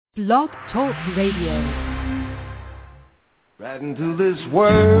Blog Talk Radio. Riding through this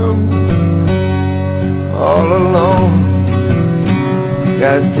world all alone.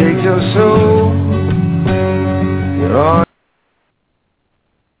 Gotta take your soul. You're on.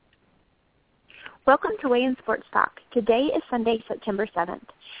 Welcome to Weigh In Sports Talk. Today is Sunday, September 7th.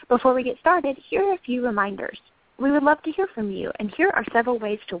 Before we get started, here are a few reminders. We would love to hear from you, and here are several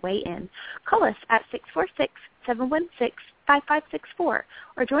ways to weigh in. Call us at 646-716-5564, or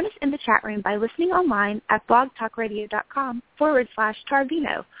join us in the chat room by listening online at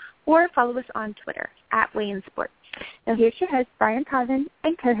blogtalkradio.com/Tarvino, or follow us on Twitter at Weigh In Sports. Now here's your host, Brian Tarvin,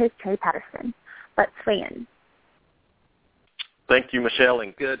 and co-host Trey Patterson. Let's weigh in. Thank you, Michelle,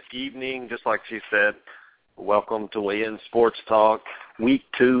 and good evening. Just like she said, welcome to Weigh In Sports Talk. Week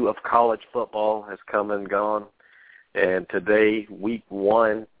 2 of college football has come and gone. And today, week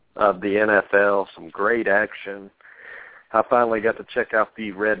 1 of the NFL, some great action. I finally got to check out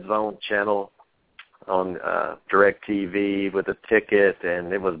the Red Zone channel on DirecTV with a ticket,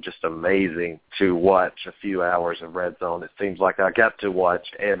 and it was just amazing to watch a few hours of Red Zone. It seems like I got to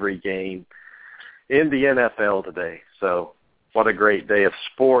watch every game in the NFL today. So what a great day of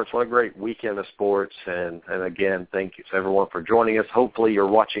sports. What a great weekend of sports. And again, thank you to everyone for joining us. Hopefully you're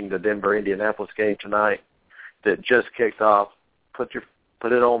watching the Denver-Indianapolis game tonight that just kicked off. Put it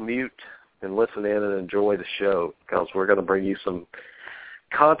on mute and listen in and enjoy the show, because we're going to bring you some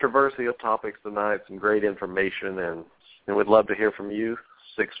controversial topics tonight, some great information, and we'd love to hear from you.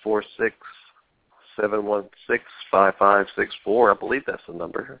 646-716-5564. I believe that's the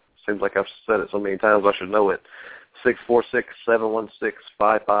number. Seems like I've said it so many times I should know it.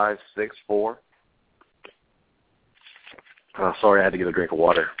 646-716-5564. Sorry, I had to get a drink of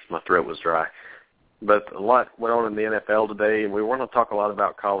water. My throat was dry. But a lot went on in the NFL today, and we want to talk a lot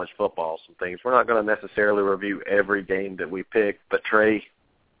about college football, some things. We're not going to necessarily review every game that we pick, but Trey,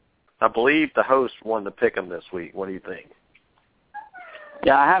 I believe the host won the pick 'em this week. What do you think?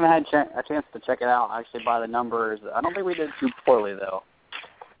 Yeah, I haven't had a chance to check it out, actually, by the numbers. I don't think we did too poorly, though.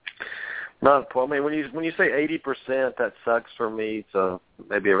 Not poor. I mean, when you say 80%, that sucks for me, so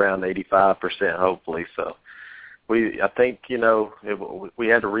maybe around 85%, hopefully. So I think, we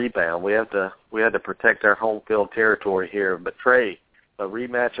had to rebound. We had to protect our home field territory here. But Trey, a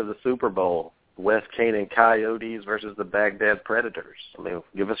rematch of the Super Bowl, West Canaan Coyotes versus the Baghdad Predators. I mean,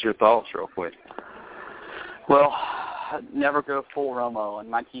 give us your thoughts real quick. Well, never go full Romo, and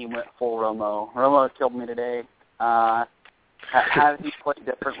my team went full Romo. Romo killed me today. Has he played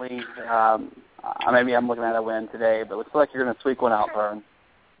differently? Maybe I'm looking at a win today, but it looks like you're going to squeak one out, Vern.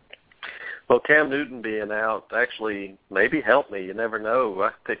 Well, Cam Newton being out actually maybe helped me. You never know.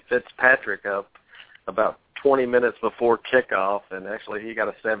 I picked Fitzpatrick up about 20 minutes before kickoff, and actually he got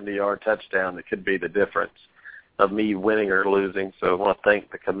a 70-yard touchdown that could be the difference of me winning or losing. So I want to thank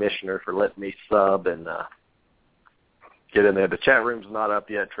the commissioner for letting me sub and get in there. The chat room's not up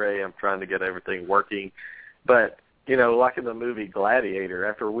yet, Trey. I'm trying to get everything working. But, like in the movie Gladiator,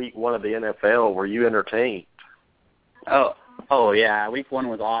 after week 1 of the NFL, were you entertained? Oh yeah, week 1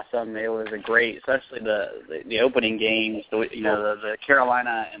 was awesome. It was a great, especially the opening games. The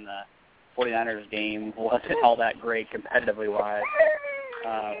Carolina and the 49ers game wasn't all that great competitively wise.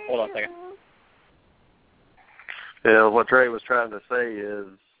 Hold on a second. Yeah, what Trey was trying to say is,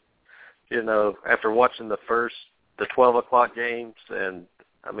 after watching the 12 o'clock games, and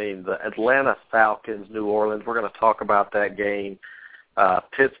the Atlanta Falcons, New Orleans, we're going to talk about that game.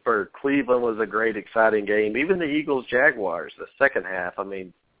 Pittsburgh, Cleveland was a great, exciting game. Even the Eagles-Jaguars, the second half.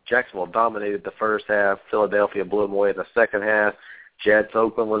 Jacksonville dominated the first half. Philadelphia blew them away in the second half.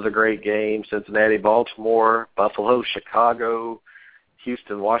 Jets-Oakland was a great game. Cincinnati-Baltimore, Buffalo-Chicago,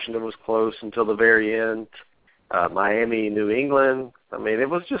 Houston-Washington was close until the very end. Miami-New England. It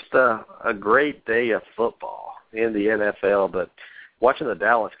was just a great day of football in the NFL, but watching the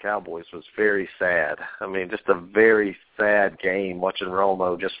Dallas Cowboys was very sad. Just a very sad game, watching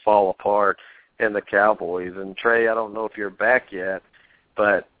Romo just fall apart and the Cowboys. And, Trey, I don't know if you're back yet,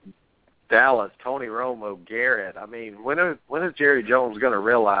 but Dallas, Tony Romo, Garrett, when is Jerry Jones going to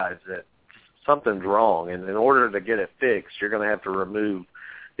realize that something's wrong? And in order to get it fixed, you're going to have to remove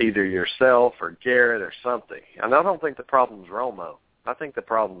either yourself or Garrett or something. And I don't think the problem's Romo. I think the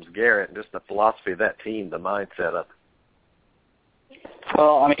problem's Garrett and just the philosophy of that team, the mindset of it.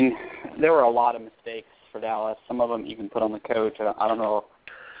 Well, there were a lot of mistakes for Dallas. Some of them even put on the coach. I don't know.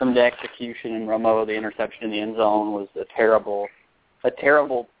 Some of the execution in Romo, the interception in the end zone was a terrible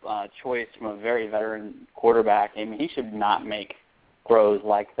choice from a very veteran quarterback. He should not make throws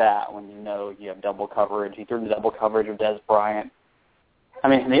like that when you have double coverage. He threw the double coverage of Dez Bryant. The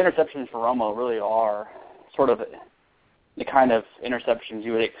interceptions for Romo really are sort of the kind of interceptions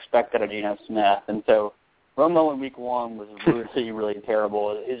you would expect out of Geno Smith. And so Romo in week 1 was really, really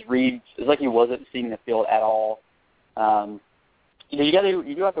terrible. His reads, it's like he wasn't seeing the field at all. You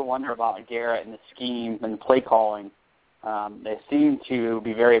do have to wonder about Garrett and the scheme and play calling. They seem to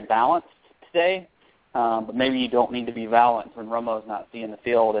be very balanced today, but maybe you don't need to be balanced when Romo's not seeing the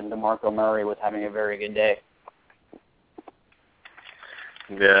field and DeMarco Murray was having a very good day.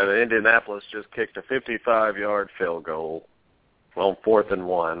 Yeah, the Indianapolis just kicked a 55-yard field goal on 4th and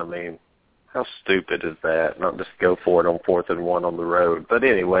 1. I mean, how stupid is that? Not just go for it on 4th and 1 on the road. But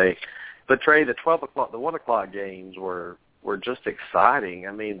anyway, but Trey, the 12 o'clock, the 1 o'clock games were just exciting.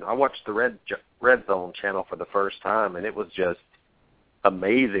 I mean, I watched the Red Zone channel for the first time, and it was just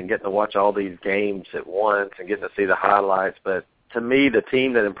amazing getting to watch all these games at once and getting to see the highlights. But to me, the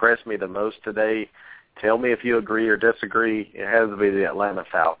team that impressed me the most today, tell me if you agree or disagree, it has to be the Atlanta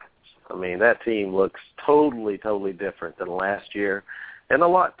Falcons. I mean, that team looks totally, totally different than last year and a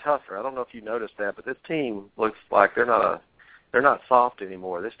lot tougher. I don't know if you noticed that, but this team looks like they're not soft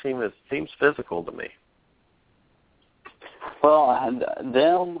anymore. This team seems physical to me. Well,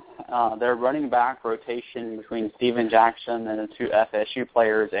 their running back rotation between Steven Jackson and the 2 FSU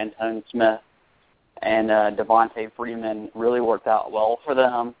players, Antoine Smith and Devontae Freeman, really worked out well for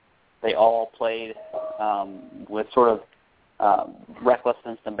them. They all played with sort of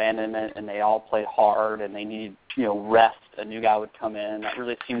recklessness and abandonment, and they all played hard, and they needed, rest. A new guy would come in. That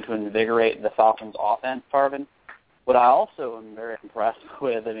really seemed to invigorate the Falcons' offense, Tarvin. What I also am very impressed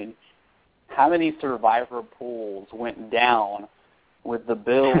with, I mean, how many survivor pools went down with the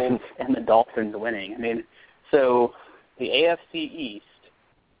Bills and the Dolphins winning? I mean, so the AFC East,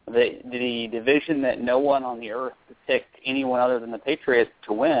 the division that no one on the earth picked anyone other than the Patriots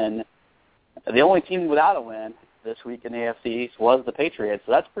to win, the only team without a win this week in the AFC East was the Patriots,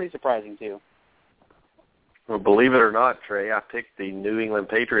 so that's pretty surprising too. Well, believe it or not, Trey, I picked the New England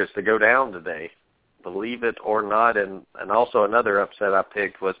Patriots to go down today. Believe it or not, and also another upset I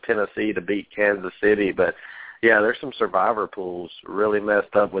picked was Tennessee to beat Kansas City. But, yeah, there's some survivor pools really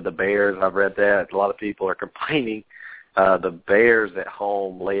messed up with the Bears. I've read that. A lot of people are complaining. The Bears at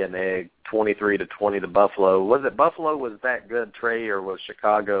home lay an egg 23-20 to Buffalo. Was it Buffalo was that good, Trey, or was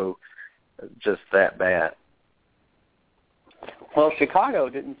Chicago just that bad? Well, Chicago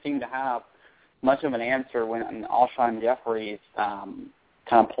didn't seem to have much of an answer when Alshon Jeffries kind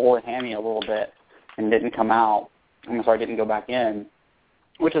of pulled a hammy a little bit and didn't didn't go back in,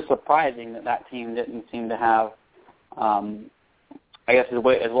 which is surprising that team didn't seem to have, I guess as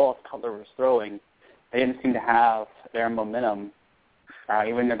well as Cutler was throwing, they didn't seem to have their momentum,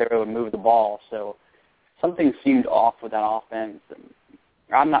 even though they were able to move the ball. So something seemed off with that offense.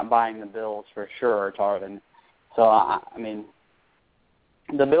 I'm not buying the Bills for sure, Tarvin. So, I mean,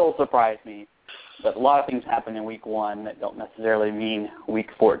 the Bills surprised me, but a lot of things happen in week 1 that don't necessarily mean week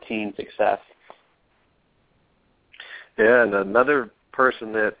 14 success. Yeah, and another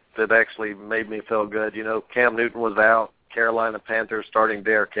person that actually made me feel good, Cam Newton was out. Carolina Panthers starting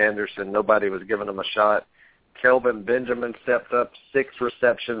Derek Anderson. Nobody was giving him a shot. Kelvin Benjamin stepped up, 6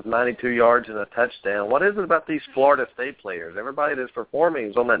 receptions, 92 yards, and a touchdown. What is it about these Florida State players? Everybody that's performing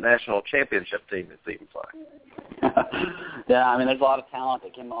is on that national championship team, it seems like. Yeah, I mean, there's a lot of talent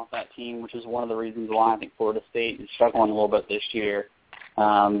that came off that team, which is one of the reasons why I think Florida State is struggling a little bit this year.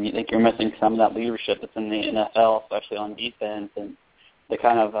 You think you're missing some of that leadership that's in the NFL, especially on defense, and they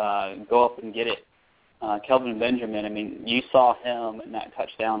kind of go up and get it. Kelvin Benjamin, I mean, you saw him in that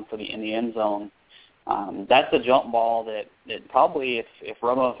touchdown in the end zone. That's a jump ball that probably, if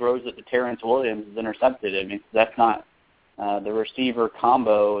Romo throws it to Terrence Williams, is intercepted. I mean, that's not the receiver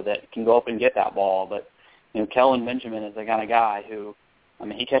combo that can go up and get that ball. But, Kelvin Benjamin is the kind of guy who, I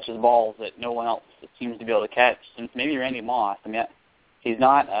mean, he catches balls that no one else seems to be able to catch since maybe Randy Moss. I mean, he's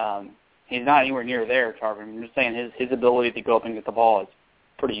not anywhere near there, Tarvin. I'm just saying his ability to go up and get the ball is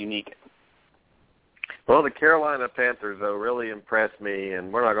pretty unique. Well, the Carolina Panthers, though, really impressed me,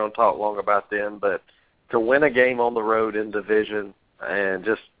 and we're not going to talk long about them, but to win a game on the road in division and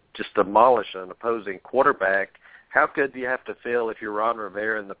just demolish an opposing quarterback, how good do you have to feel if you're Ron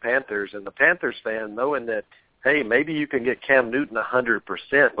Rivera and the Panthers fan, knowing that, hey, maybe you can get Cam Newton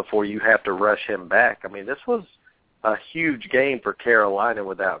 100% before you have to rush him back? I mean, this was a huge game for Carolina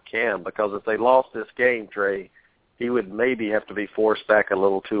without Cam, because if they lost this game, Trey, he would maybe have to be forced back a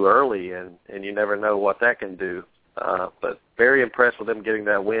little too early, and you never know what that can do. But very impressed with them getting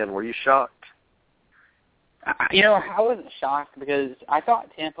that win. Were you shocked? I wasn't shocked because I thought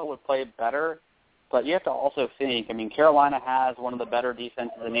Tampa would play better, but you have to also think, I mean, Carolina has one of the better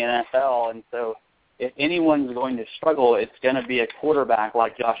defenses in the NFL, and so if anyone's going to struggle, it's going to be a quarterback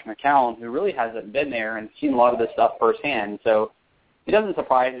like Josh McCown, who really hasn't been there and seen a lot of this stuff firsthand. So it doesn't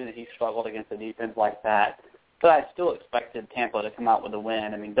surprise me that he struggled against a defense like that. But I still expected Tampa to come out with a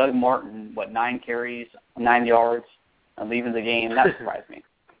win. I mean, Doug Martin, 9 carries, 9 yards, leaving the game. That surprised me.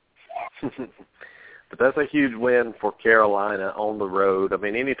 But that's a huge win for Carolina on the road. I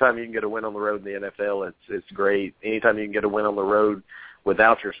mean, anytime you can get a win on the road in the NFL, it's great. Anytime you can get a win on the road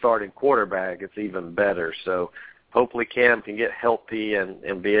without your starting quarterback, it's even better. So hopefully Cam can get healthy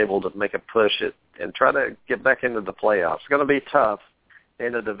and be able to make a push and try to get back into the playoffs. It's going to be tough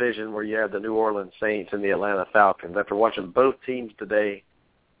in a division where you have the New Orleans Saints and the Atlanta Falcons. After watching both teams today,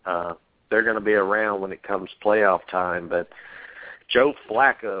 they're going to be around when it comes playoff time. But Joe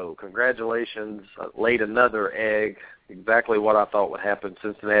Flacco, congratulations, laid another egg, exactly what I thought would happen.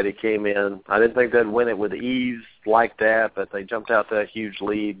 Cincinnati came in. I didn't think they'd win it with ease like that, but they jumped out to a huge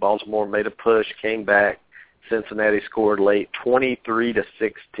lead. Baltimore made a push, came back. Cincinnati scored late,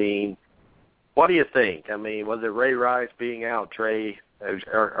 23-16. What do you think? I mean, was it Ray Rice being out, Trey?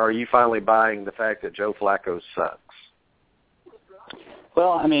 Are you finally buying the fact that Joe Flacco sucks?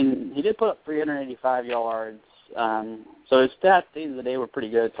 Well, I mean, he did put up 385 yards. So his stats at the end of the day were pretty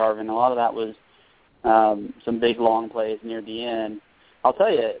good, Tarvin. A lot of that was some big long plays near the end. I'll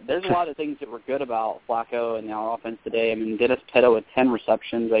tell you, there's a lot of things that were good about Flacco and our offense today. I mean, Dennis Petto with 10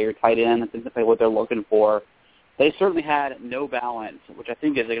 receptions at your tight end. I think that's what they're looking for. They certainly had no balance, which I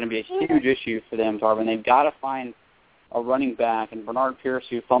think is going to be a huge issue for them, Tarvin. They've got to find a running back, and Bernard Pierce,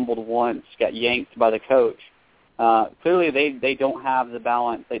 who fumbled once, got yanked by the coach. Clearly, they don't have the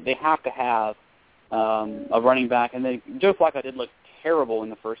balance. They have to have a running back. And then Joe Flacco did look terrible in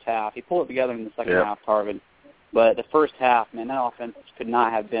the first half. He pulled it together in the second half, Tarvin. But the first half, man, that offense could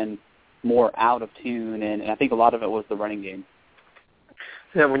not have been more out of tune, and I think a lot of it was the running game.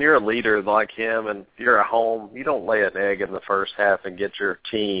 Yeah, when you're a leader like him and you're at home, you don't lay an egg in the first half and get your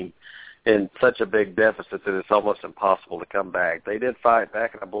team in such a big deficit that it's almost impossible to come back. They did fight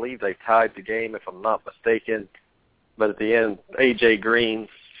back, and I believe they tied the game, if I'm not mistaken. But at the end, A.J. Green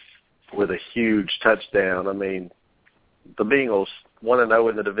with a huge touchdown. I mean, the Bengals 1-0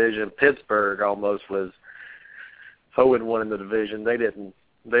 in the division. Pittsburgh almost was 0-1 in the division. They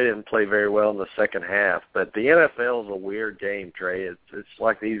didn't play very well in the second half. But the NFL is a weird game, Trey. It's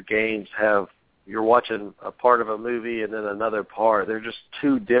like these games have, you're watching a part of a movie and then another part. They're just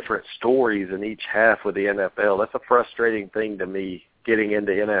two different stories in each half with the NFL. That's a frustrating thing to me, getting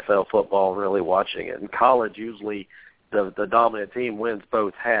into NFL football and really watching it. In college, usually the dominant team wins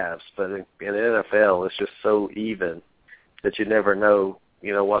both halves, but in the NFL, it's just so even that you never know,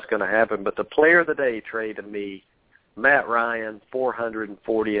 what's going to happen. But the player of the day, Trey, to me, Matt Ryan,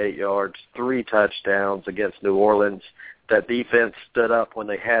 448 yards, 3 touchdowns against New Orleans. That defense stood up when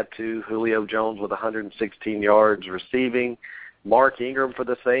they had to. Julio Jones with 116 yards receiving. Mark Ingram for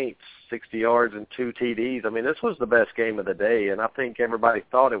the Saints, 60 yards and 2 TDs. I mean, this was the best game of the day, and I think everybody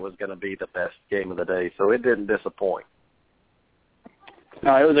thought it was going to be the best game of the day, so it didn't disappoint.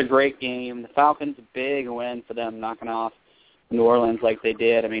 No, it was a great game. The Falcons, a big win for them, knocking off New Orleans like they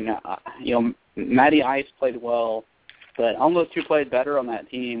did. I mean, Matty Ice played well, but almost who played better on that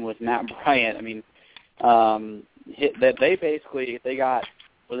team was Matt Bryant. I mean, they got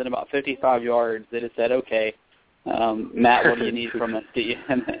within about 55 yards. They just said, okay, Matt, what do you need from us?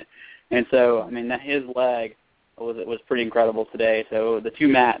 And so, I mean, his leg was pretty incredible today. So the two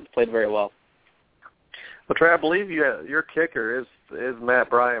Matts played very well. Well, Trey, I believe your kicker is Matt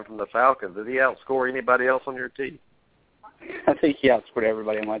Bryant from the Falcons. Did he outscore anybody else on your team? I think he outscored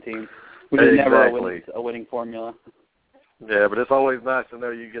everybody on my team. Which is never a winning formula. Yeah, but it's always nice to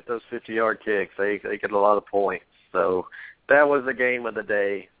know you get those 50-yard kicks. They get a lot of points. So that was the game of the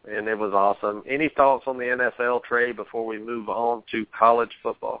day, and it was awesome. Any thoughts on the NFL, Trey, before we move on to college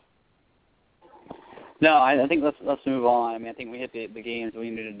football? No, I think let's move on. I mean, I think we hit the games we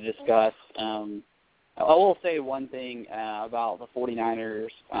needed to discuss. I will say one thing about the 49ers.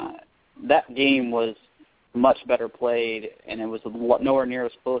 That game was much better played, and it was nowhere near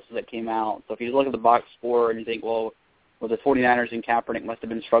as close as it came out. So if you look at the box score and you think, well, the 49ers and Kaepernick must have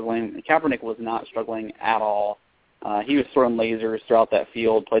been struggling. Kaepernick was not struggling at all. He was throwing lasers throughout that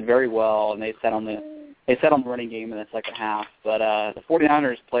field, played very well, and they set on the running game in the second half. But the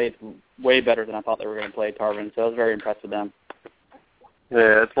 49ers played way better than I thought they were going to play, Tarvin, so I was very impressed with them.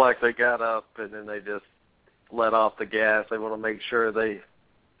 Yeah, it's like they got up and then they just let off the gas. They want to make sure they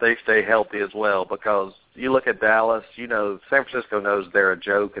stay healthy as well, because you look at Dallas, San Francisco knows they're a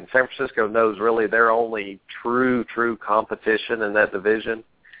joke, and San Francisco knows really their only true competition in that division,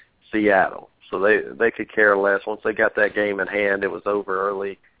 Seattle. So they could care less. Once they got that game in hand, it was over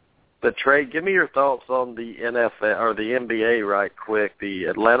early. But Trey, give me your thoughts on the NFL or the NBA right quick. The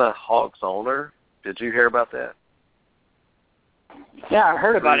Atlanta Hawks owner. Did you hear about that? Yeah, I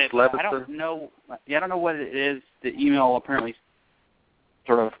heard about Bruce it. Levinson? I don't know. Yeah, I don't know what it is. The email apparently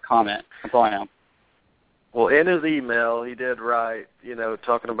sort of comment. That's all I know. Well, in his email, he did write,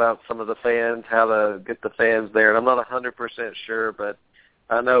 talking about some of the fans, how to get the fans there. And I'm not 100% sure, but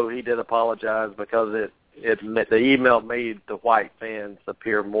I know he did apologize because the email made the white fans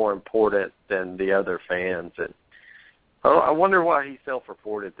appear more important than the other fans. And I wonder why he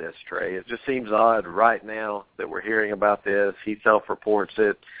self-reported this, Trey. It just seems odd right now that we're hearing about this. He self-reports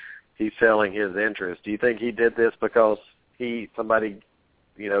it. He's selling his interest. Do you think he did this because somebody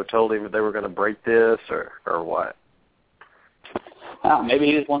told him that they were going to break this or what? Maybe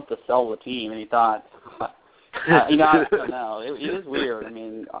he just wants to sell the team, and he thought, I don't know. It is weird. I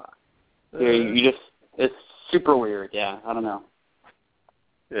mean, it's super weird. Yeah, I don't know.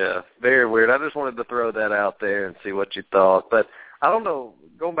 Yeah, very weird. I just wanted to throw that out there and see what you thought. But I don't know.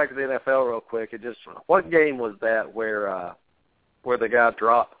 Going back to the NFL real quick, what game was that where the guy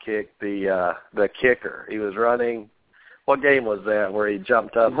drop kicked the kicker? He was running. What game was that where he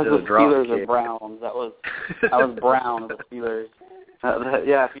jumped up to the drop Steelers kick? Or Browns. That was Brown of the Steelers.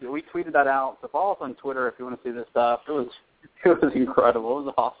 We tweeted that out. So follow us on Twitter if you want to see this stuff. It was incredible. It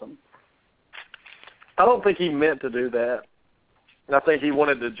was awesome. I don't think he meant to do that. I think he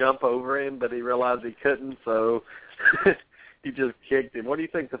wanted to jump over him, but he realized he couldn't, so he just kicked him. What do you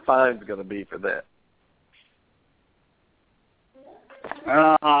think the fine's going to be for that?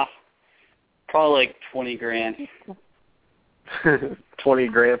 Probably like $20,000.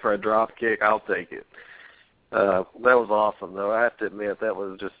 $20,000 for a drop kick, I'll take it. That was awesome, though. I have to admit, that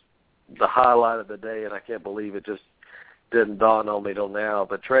was just the highlight of the day, and I can't believe it just didn't dawn on me till now.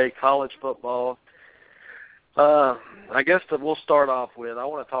 But, Trey, college football, I guess that we'll start off with, I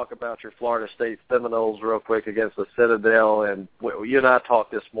want to talk about your Florida State Seminoles real quick against the Citadel. And you and I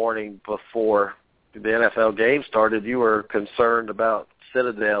talked this morning before the NFL game started. You were concerned about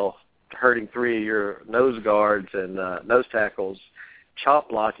Citadel hurting three of your nose guards and nose tackles, chop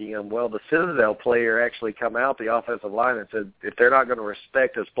blocking them. Well, the Citadel player actually come out, the offensive line, and said if they're not going to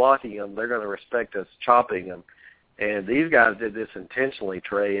respect us blocking them, they're going to respect us chopping them. And these guys did this intentionally,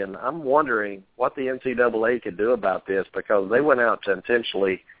 Trey, and I'm wondering what the NCAA could do about this because they went out to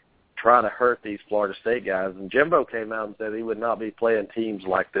intentionally try to hurt these Florida State guys. And Jimbo came out and said he would not be playing teams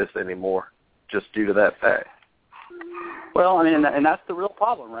like this anymore just due to that fact. Well, I mean, and that's the real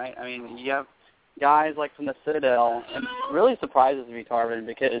problem, right? I mean, you have guys like from the Citadel, and it really surprises me, Tarvin,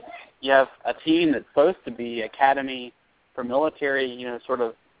 because you have a team that's supposed to be academy for military,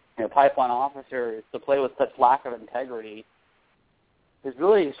 pipeline officers to play with such lack of integrity is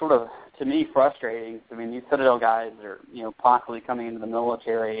really sort of, to me, frustrating. I mean, these Citadel guys are, possibly coming into the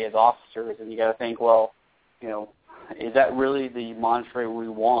military as officers, and you got to think, well, is that really the mantra we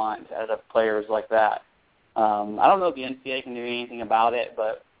want out of players like that? I don't know if the NCAA can do anything about it,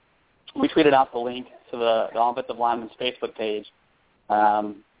 but we tweeted out the link to the offensive lineman's Facebook page.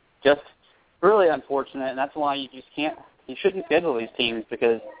 Just really unfortunate, and that's why you shouldn't schedule these teams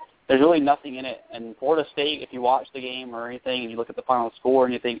because there's really nothing in it. And Florida State, if you watch the game or anything and you look at the final score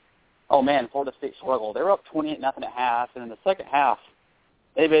and you think, oh, man, Florida State struggled. They were up 28-0 at half, and in the second half,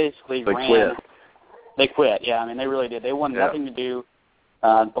 they basically ran. They quit, yeah. I mean, they really did. They wanted nothing to do.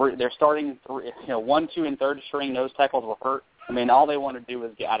 They're starting 1, 2, and third string nose tackles were hurt. I mean, all they wanted to do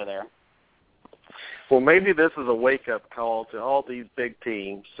was get out of there. Well, maybe this is a wake-up call to all these big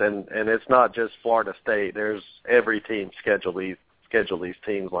teams, and it's not just Florida State. There's every team schedule these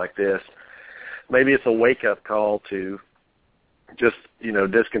teams like this. Maybe it's a wake-up call to just,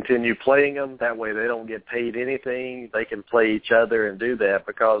 discontinue playing them. That way they don't get paid anything. They can play each other and do that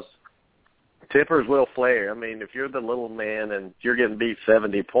because tempers will flare. I mean, if you're the little man and you're getting beat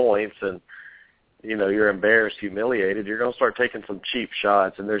 70 points and, you're embarrassed, humiliated, you're going to start taking some cheap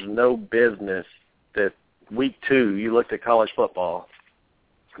shots, and there's no business that week 2, you looked at college football,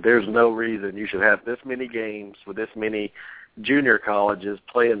 there's no reason you should have this many games with this many junior colleges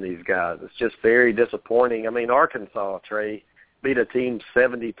playing these guys. It's just very disappointing. I mean, Arkansas, Trey, beat a team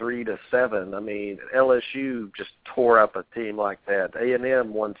 73-7. I mean, LSU just tore up a team like that.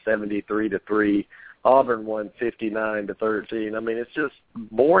 A&M won 73-3. Auburn won 59-13. I mean, it's just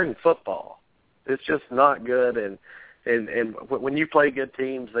boring football. It's just not good. And when you play good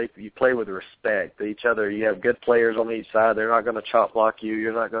teams, you play with respect to each other. You have good players on each side. They're not going to chop block you.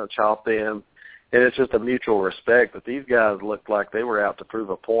 You're not going to chop them. And it's just a mutual respect. But these guys looked like they were out to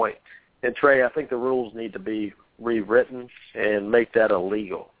prove a point. And, Trey, I think the rules need to be rewritten and make that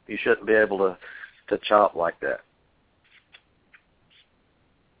illegal. You shouldn't be able to chop like that.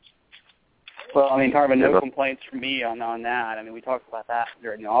 Well, I mean, Tarvin, no complaints from me on that. I mean, we talked about that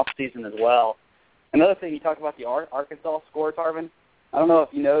during the off season as well. Another thing, you talked about the Arkansas score, Tarvin. I don't know if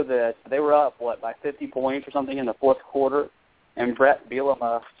you know that they were up, by 50 points or something in the fourth quarter, and Brett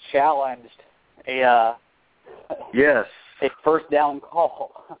Bielema challenged a first down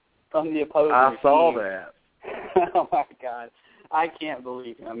call from the opposing team. I saw that. Oh my God, I can't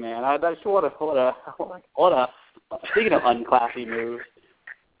believe him, man. That's what a speaking of unclassy moves.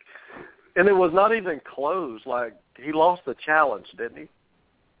 And it was not even close. Like, he lost the challenge, didn't he?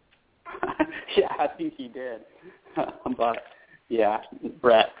 Yeah, I think he did. But yeah,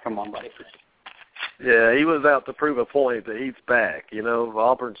 Brett, come on, buddy. Yeah, he was out to prove a point that he's back. You know,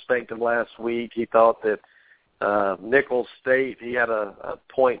 Auburn spanked him last week. He thought that Nicholls State, he had a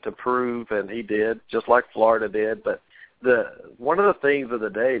point to prove, and he did, just like Florida did. But one of the things of the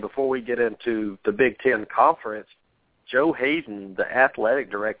day, before we get into the Big Ten Conference, Joe Hayden, the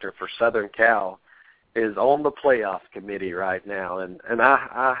athletic director for Southern Cal, is on the playoff committee right now. And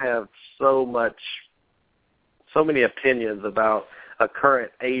I have so many opinions about a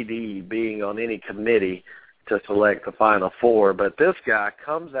current AD being on any committee to select the Final Four. But this guy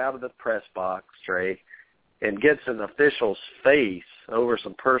comes out of the press box, Trey, and gets an official's face over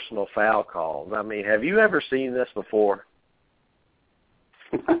some personal foul calls. I mean, have you ever seen this before?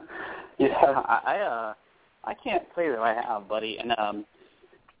 Yeah, I can't say that I have, buddy. And,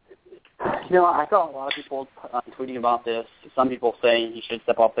 I saw a lot of people tweeting about this. Some people saying he should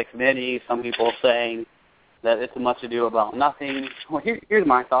step off the committee. Some people saying that it's much ado about nothing. Well, here's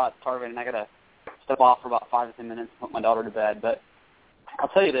my thoughts, Tarvin, and I got to step off for about 5 to 10 minutes and put my daughter to bed. But I'll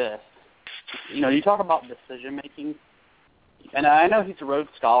tell you this. You talk about decision-making, and I know he's a Rhodes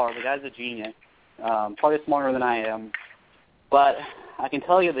Scholar. The guy's a genius, probably smarter than I am. But I can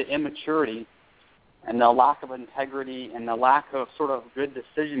tell you the immaturity and the lack of integrity and the lack of sort of good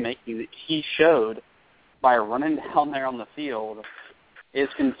decision-making that he showed by running down there on the field is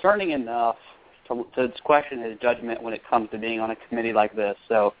concerning enough to question his judgment when it comes to being on a committee like this.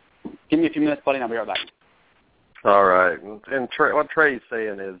 So give me a few minutes, buddy, and I'll be right back. All right. And what Trey's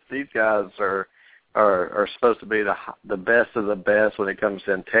saying is these guys are supposed to be the best of the best when it comes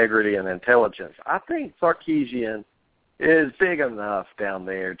to integrity and intelligence. I think Sarkisian is big enough down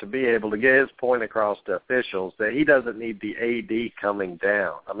there to be able to get his point across to officials that he doesn't need the AD coming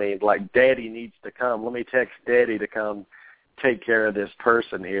down. I mean, like, Daddy needs to come. Let me text Daddy to come take care of this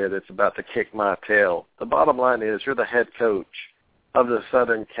person here that's about to kick my tail. The bottom line is you're the head coach of the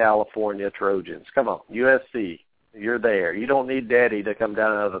Southern California Trojans. Come on, USC, you're there. You don't need Daddy to come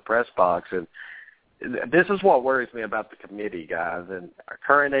down out of the press box. And this is what worries me about the committee, guys. And our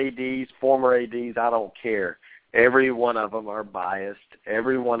current ADs, former ADs, I don't care. Every one of them are biased.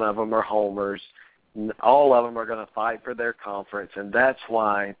 Every one of them are homers. All of them are going to fight for their conference, and that's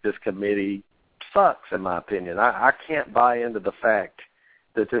why this committee sucks, in my opinion. I can't buy into the fact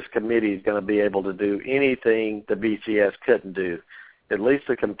that this committee is going to be able to do anything the BCS couldn't do. At least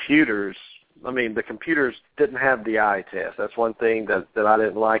the computers didn't have the eye test. That's one thing that I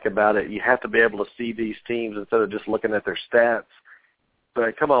didn't like about it. You have to be able to see these teams instead of just looking at their stats.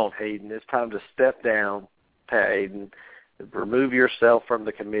 But come on, Hayden, it's time to step down. Hayden, remove yourself from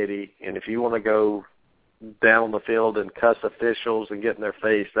the committee, and if you want to go down the field and cuss officials and get in their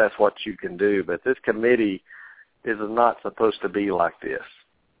face, that's what you can do. But this committee is not supposed to be like this.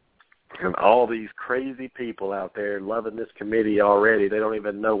 And all these crazy people out there loving this committee already, they don't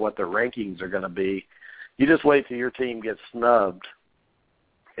even know what their rankings are going to be. You just wait till your team gets snubbed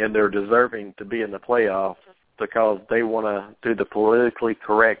and they're deserving to be in the playoffs because they want to do the politically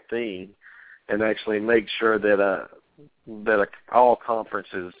correct thing and actually make sure that all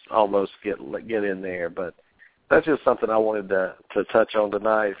conferences almost get in there. But that's just something I wanted to touch on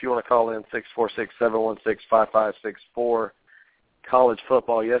tonight. If you want to call in, 646-716-5564. College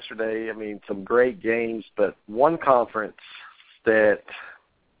football yesterday, I mean, some great games, but one conference that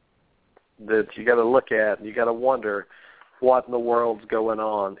you got to look at and you got to wonder what in the world's going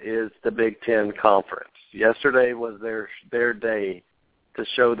on is the Big Ten Conference. Yesterday was their day to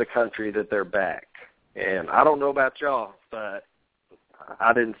show the country that they're back. And I don't know about y'all, but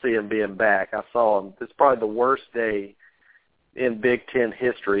I didn't see them being back. I saw them. It's probably the worst day in Big Ten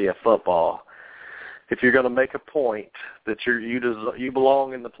history of football. If you're going to make a point that you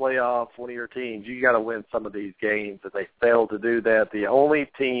belong in the playoffs, one of your teams, you got to win some of these games, and they failed to do that. The only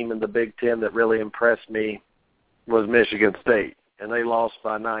team in the Big Ten that really impressed me was Michigan State, and they lost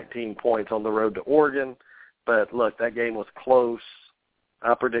by 19 points on the road to Oregon. But, look, that game was close.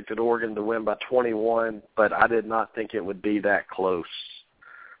 I predicted Oregon to win by 21, but I did not think it would be that close.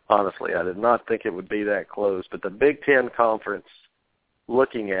 Honestly, I did not think it would be that close. But the Big Ten Conference,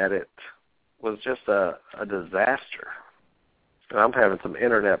 looking at it, was just a disaster. And I'm having some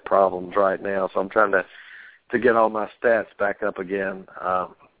internet problems right now, so I'm trying to get all my stats back up again.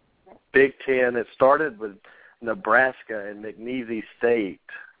 Big Ten, it started with Nebraska and McNeese State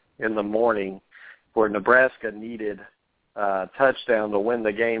in the morning, where Nebraska needed a touchdown to win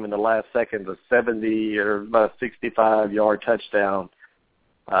the game in the last seconds, a 70 or about a 65-yard touchdown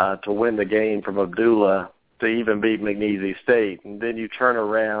to win the game from Abdullah to even beat McNeese State. And then you turn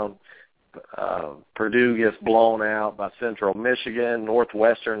around, Purdue gets blown out by Central Michigan,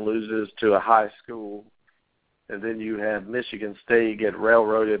 Northwestern loses to a high school, and then you have Michigan State get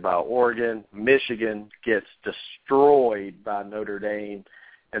railroaded by Oregon. Michigan gets destroyed by Notre Dame.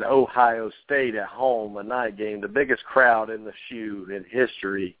 And Ohio State at home, a night game, the biggest crowd in the shoe in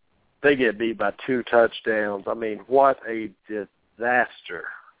history, they get beat by 2 touchdowns. I mean, what a disaster.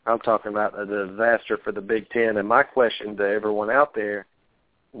 I'm talking about a disaster for the Big Ten. And my question to everyone out there,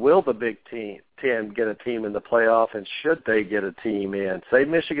 will the Big Ten get a team in the playoff, and should they get a team in? Say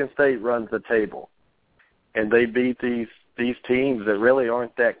Michigan State runs the table, and they beat these teams that really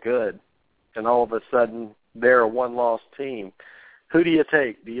aren't that good, and all of a sudden they're a one-loss team. Who do you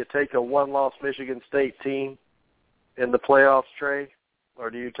take? Do you take a one-loss Michigan State team in the playoffs, Trey? Or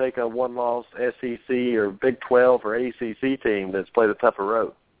do you take a one-loss SEC or Big 12 or ACC team that's played a tougher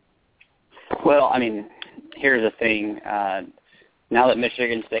road? Well, I mean, here's the thing. Now that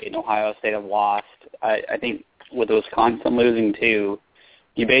Michigan State and Ohio State have lost, I think with Wisconsin losing too,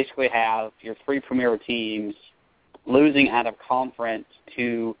 you basically have your 3 premier teams losing out of conference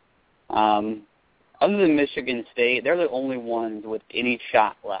to other than Michigan State, they're the only ones with any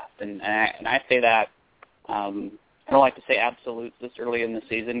shot left. And I say that, I don't like to say absolutes this early in the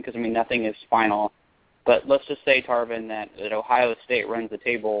season because, I mean, nothing is final. But let's just say, Tarvin, that Ohio State runs the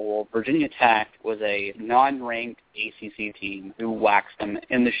table. Well, Virginia Tech was a non-ranked ACC team who waxed them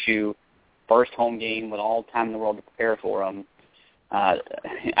in the shoe. First home game with all the time in the world to prepare for them. I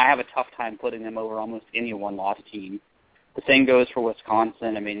have a tough time putting them over almost any one-loss team. The same goes for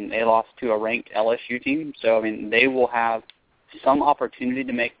Wisconsin. I mean, they lost to a ranked LSU team, so, I mean, they will have some opportunity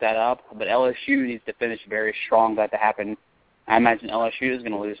to make that up, but LSU needs to finish very strong for that to happen. I imagine LSU is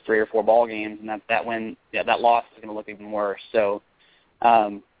going to lose 3 or 4 ball games, and that loss is going to look even worse. So,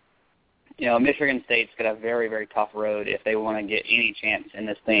 Michigan State's got a very, very tough road if they want to get any chance in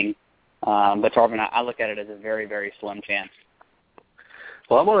this thing. But, Tarvin, I look at it as a very, very slim chance.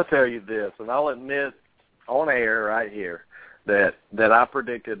 Well, I'm going to tell you this, and I'll admit on air right here that I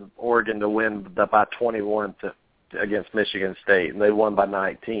predicted Oregon to win by 21 against Michigan State, and they won by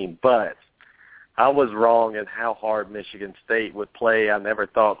 19. But I was wrong in how hard Michigan State would play. I never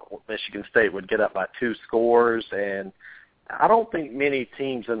thought Michigan State would get up by 2 scores, and I don't think many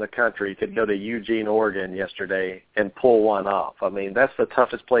teams in the country could go to Eugene, Oregon yesterday and pull one off. I mean, that's the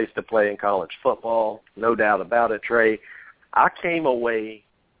toughest place to play in college football, no doubt about it, Trey. I came away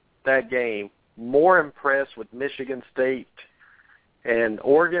that game more impressed with Michigan State, and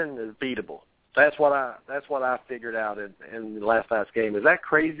Oregon is beatable. That's what I figured out in last night's game. Is that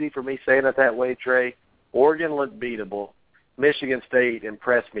crazy for me saying it that way, Trey? Oregon looked beatable. Michigan State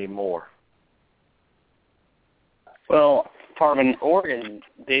impressed me more. Well, Tarvin, Oregon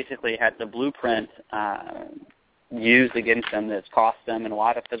basically had the blueprint used against them that's cost them in a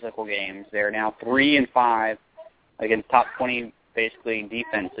lot of physical games. They're now 3-5 against top 20 basically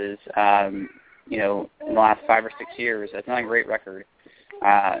defenses. In the last 5 or 6 years. That's not a great record.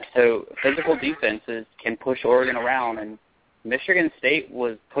 So physical defenses can push Oregon around, and Michigan State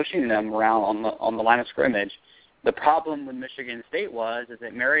was pushing them around on the line of scrimmage. The problem with Michigan State is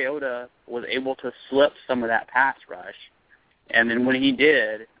that Mariota was able to slip some of that pass rush, and then when he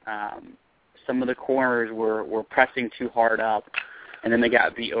did, some of the corners were pressing too hard up, and then they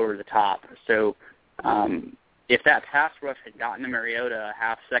got beat over the top. So if that pass rush had gotten to Mariota a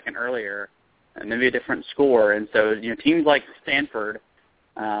half second earlier, maybe a different score. And so, teams like Stanford,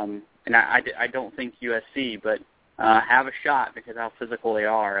 and I don't think USC, but have a shot because how physical they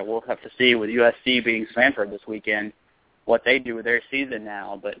are. We'll have to see with USC beating Stanford this weekend what they do with their season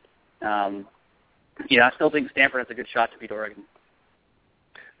now. But, I still think Stanford has a good shot to beat Oregon.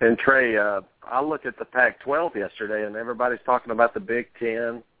 And, Trey, I looked at the Pac-12 yesterday, and everybody's talking about the Big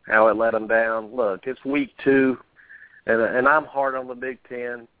Ten, how it let them down. Look, it's week 2. And I'm hard on the Big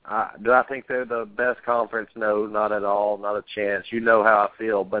Ten. Do I think they're the best conference? No, not at all, not a chance. You know how I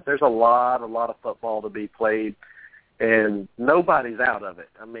feel. But there's a lot of football to be played, and nobody's out of it.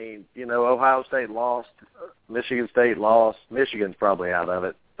 I mean, Ohio State lost, Michigan State lost. Michigan's probably out of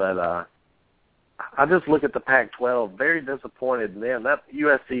it. But I just look at the Pac-12, very disappointed in them. That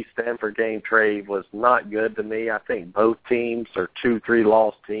USC-Stanford game, Trey, was not good to me. I think both teams are 2-3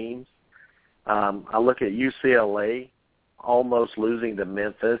 lost teams. I look at UCLA almost losing to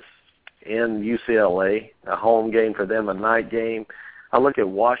Memphis in UCLA, a home game for them, a night game. I look at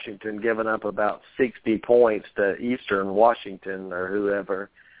Washington giving up about 60 points to Eastern Washington or whoever,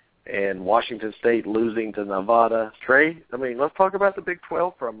 and Washington State losing to Nevada. Trey, I mean, let's talk about the Big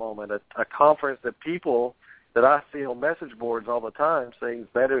 12 for a moment, a conference that people that I see on message boards all the time saying is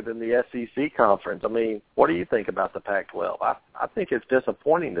better than the SEC conference. I mean, what do you think about the Pac-12? I think it's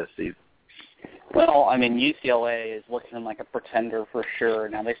disappointing this season. Well, I mean, UCLA is looking like a pretender for sure.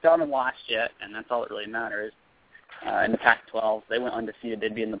 Now, they still haven't lost yet, and that's all that really matters. In the Pac-12, they went undefeated.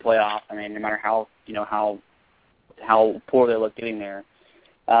 They'd be in the playoff. I mean, no matter how poor they look getting there.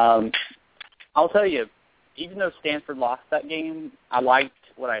 I'll tell you, even though Stanford lost that game, I liked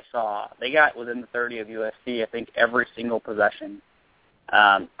what I saw. They got within the 30 of USC, I think, every single possession.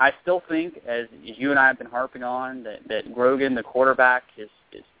 I still think, as you and I have been harping on, that Grogan, the quarterback, his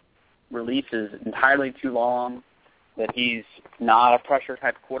release is entirely too long, that he's not a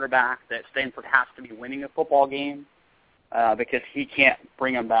pressure-type quarterback, that Stanford has to be winning a football game because he can't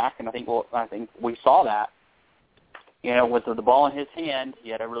bring them back. And I think we saw that. You know, with the ball in his hand, he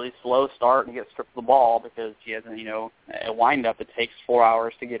had a really slow start and he gets stripped of the ball because he has, a windup that takes 4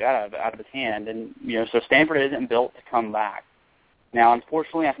 hours to get out of his hand. And, so Stanford isn't built to come back. Now,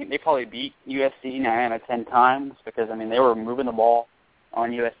 unfortunately, I think they probably beat USC 9 out of 10 times because, they were moving the ball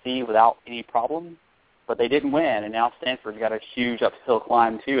on USC without any problem, but they didn't win. And now Stanford's got a huge uphill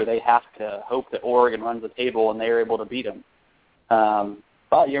climb, too. They have to hope that Oregon runs the table and they're able to beat them.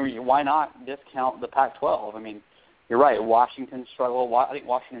 But why not discount the Pac-12? You're right. Washington struggled. I think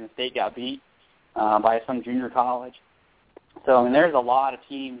Washington State got beat by some junior college. So, there's a lot of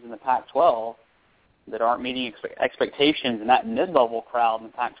teams in the Pac-12 that aren't meeting expectations, and that mid-level crowd in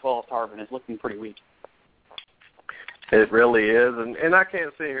the Pac-12, Tarvin, is looking pretty weak. It really is. And I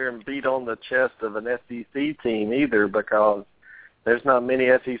can't sit here and beat on the chest of an SEC team either because there's not many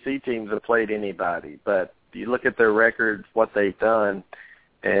SEC teams that played anybody. But you look at their records, what they've done,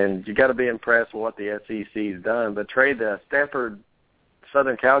 and you got to be impressed with what the SEC's done. But Trey, the Stanford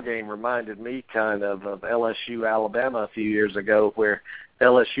Southern Cal game reminded me kind of LSU Alabama a few years ago, where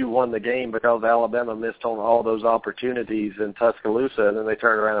LSU won the game because Alabama missed on all those opportunities in Tuscaloosa, and then they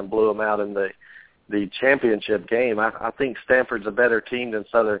turned around and blew them out in the championship game. I think Stanford's a better team than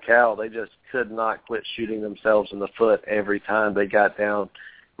Southern Cal. They just could not quit shooting themselves in the foot every time they got down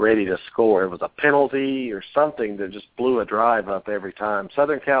ready to score. It was a penalty or something that just blew a drive up every time.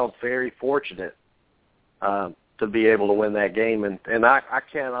 Southern Cal's very fortunate to be able to win that game. And I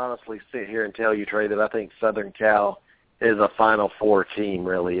can't honestly sit here and tell you, Trey, that I think Southern Cal is a Final Four team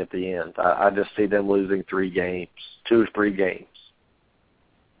really at the end. I just see them losing 2 or 3 games.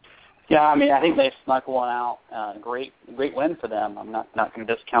 Yeah, I think they snuck one out. Great win for them. I'm not going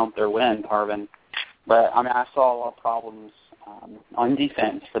to discount their win, Tarvin. But, I saw a lot of problems on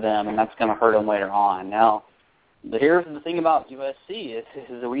defense for them, and that's going to hurt them later on. Now, here's the thing about USC is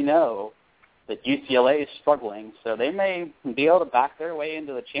that we know that UCLA is struggling, so they may be able to back their way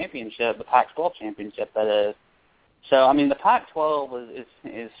into the championship, the Pac-12 championship, that is. So, the Pac-12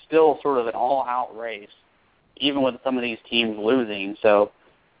 is still sort of an all-out race, even with some of these teams losing. So,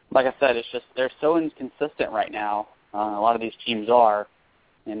 like I said, it's just they're so inconsistent right now. A lot of these teams are.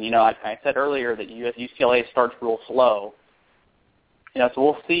 And, I said earlier that UCLA starts real slow. So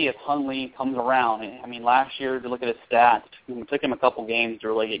we'll see if Hundley comes around. Last year, to look at his stats, it took him a couple games to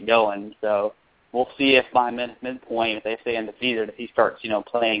really get going. So we'll see if by midpoint, if they stay undefeated, if he starts,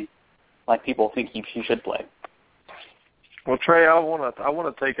 playing like people think he should play. Well, Trey, I want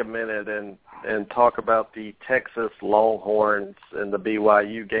to take a minute and talk about the Texas Longhorns and the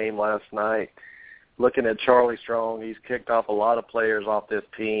BYU game last night. Looking at Charlie Strong, he's kicked off a lot of players off this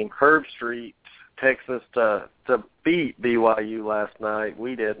team. Herb Street, Texas to beat BYU last night.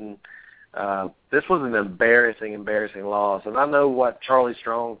 We didn't. This was an embarrassing loss. And I know what Charlie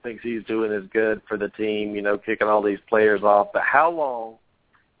Strong thinks he's doing is good for the team, kicking all these players off. But how long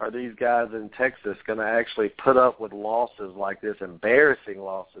are these guys in Texas going to actually put up with losses like this, embarrassing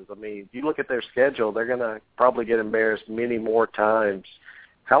losses? You look at their schedule, they're going to probably get embarrassed many more times.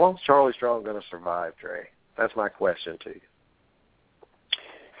 How long is Charlie Strong going to survive, Trey? That's my question to you.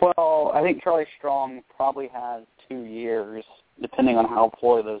 Well, I think Charlie Strong probably has 2 years, depending on how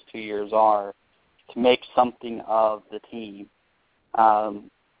poor those 2 years are, to make something of the team. And,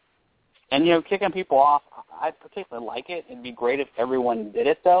 kicking people off, I particularly like it. It'd be great if everyone did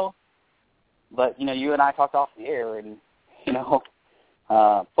it, though. But, you and I talked off the air, and,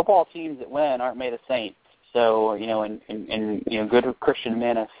 football teams that win aren't made of saints. So, and good Christian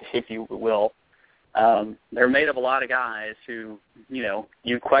men, if you will. They're made of a lot of guys who,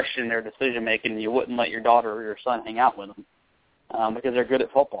 you question their decision-making and you wouldn't let your daughter or your son hang out with them because they're good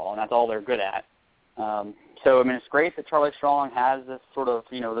at football, and that's all they're good at. It's great that Charlie Strong has this sort of,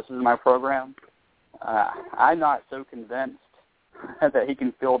 this is my program. I'm not so convinced that he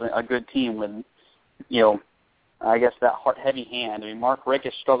can field a good team with, I guess that heavy hand. Mark Richt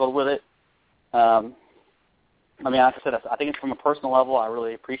has struggled with it. Like I said, I think it's from a personal level, I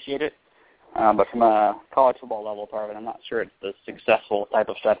really appreciate it. But from a college football level, Tarvin, I'm not sure it's the successful type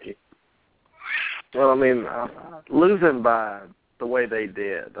of strategy. Well, losing by the way they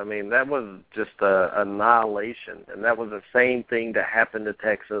did, that was just annihilation. And that was the same thing that happened to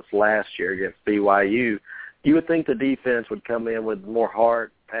Texas last year against BYU. You would think the defense would come in with more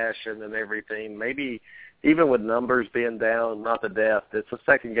heart, passion, and everything. Maybe even with numbers being down, not the depth. It's the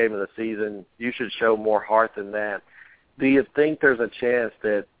second game of the season. You should show more heart than that. Do you think there's a chance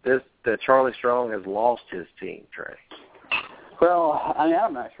that Charlie Strong has lost his team, Trey? Well,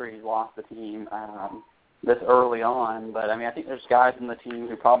 I'm not sure he's lost the team this early on, but I think there's guys in the team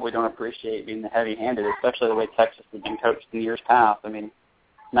who probably don't appreciate being the heavy-handed, especially the way Texas has been coached in years past.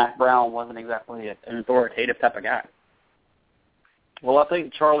 Mac Brown wasn't exactly an authoritative type of guy. Well, I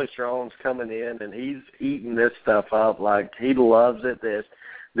think Charlie Strong's coming in, and he's eating this stuff up like he loves it, that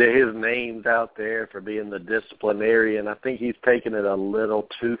his name's out there for being the disciplinarian. I think he's taking it a little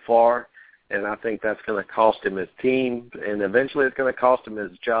too far, and I think that's going to cost him his team, and eventually it's going to cost him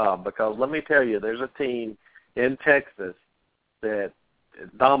his job, because let me tell you, there's a team in Texas that is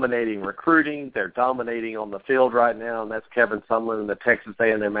dominating recruiting. They're dominating on the field right now, and that's Kevin Sumlin and the Texas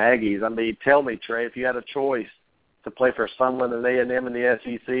A&M Aggies. Tell me, Trey, if you had a choice to play for Sumlin and A&M in the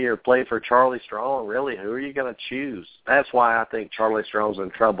SEC or play for Charlie Strong, really, who are you going to choose? That's why I think Charlie Strong's in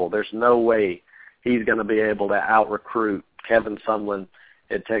trouble. There's no way he's going to be able to out-recruit Kevin Sumlin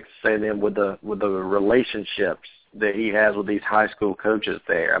at Texas A&M with the relationships that he has with these high school coaches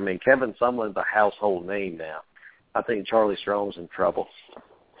there. Kevin Sumlin's a household name now. I think Charlie Strong's in trouble.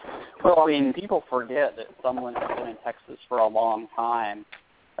 Well, people forget that Sumlin has been in Texas for a long time,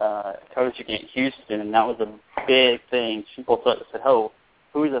 coaching at Houston, and that was a big thing. People said, "Oh,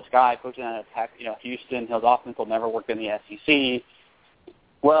 who's this guy coaching at Houston? His offense will never work in the SEC."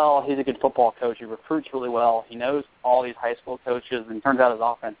 Well, he's a good football coach. He recruits really well. He knows all these high school coaches, and turns out his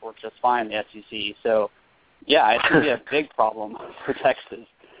offense works just fine in the SEC. So, yeah, it's going to be a big problem for Texas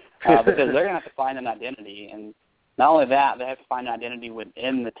because they're going to have to find an identity. And not only that, they have to find an identity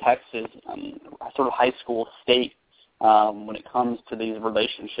within the Texas sort of high school state when it comes to these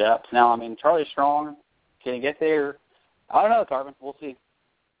relationships. Now, Charlie Strong, can he get there? I don't know, Tarvin. We'll see.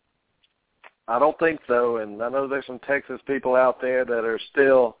 I don't think so, and I know there's some Texas people out there that are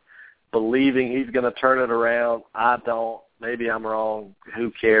still believing he's going to turn it around. I don't. Maybe I'm wrong.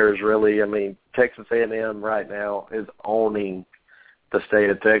 Who cares, really? Texas A&M right now is owning the state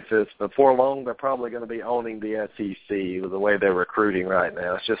of Texas. Before long, they're probably going to be owning the SEC with the way they're recruiting right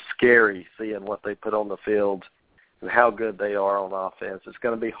now. It's just scary seeing what they put on the field and how good they are on offense. It's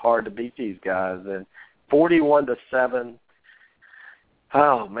going to be hard to beat these guys. And 41-7,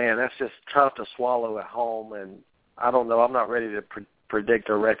 oh, man, that's just tough to swallow at home. And I don't know. I'm not ready to predict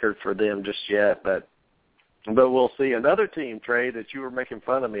a record for them just yet, but we'll see. Another team, Trey, that you were making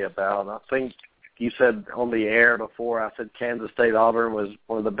fun of me about, I think you said on the air before, I said Kansas State-Auburn was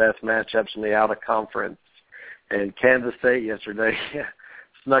one of the best matchups in the out-of-conference. And Kansas State yesterday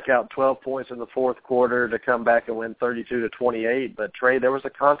snuck out 12 points in the fourth quarter to come back and win 32-28. But, Trey, there was a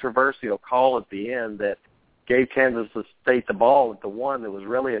controversial call at the end that gave Kansas State the ball at the one that was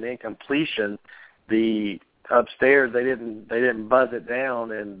really an incompletion. The upstairs, they didn't buzz it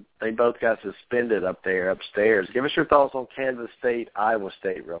down, and they both got suspended up there upstairs. Give us your thoughts on Kansas State, Iowa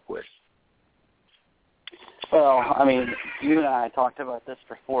State real quick. Well, you and I talked about this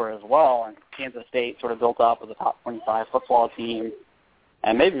before as well, and Kansas State sort of built up as a top 25 football team,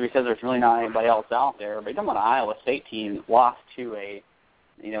 and maybe because there's really not anybody else out there, but you're talking about an Iowa State team that lost to an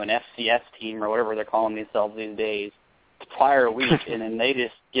FCS team or whatever they're calling themselves these days prior week, and then they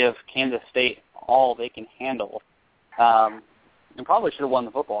just give Kansas State all they can handle, and probably should have won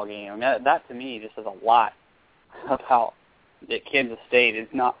the football game. That to me just says a lot about that Kansas State is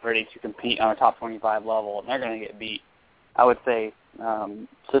not ready to compete on a top 25 level, and they're going to get beat, I would say,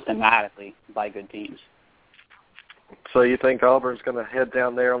 systematically by good teams. So you think Auburn's going to head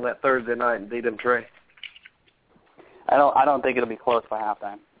down there on that Thursday night and beat them, Trey? I don't think it'll be close by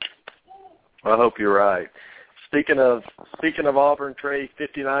halftime. I hope you're right. Speaking of Auburn, Trey,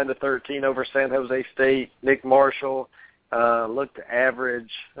 59-13 over San Jose State. Nick Marshall looked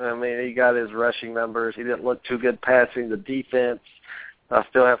average. He got his rushing numbers. He didn't look too good passing. The defense I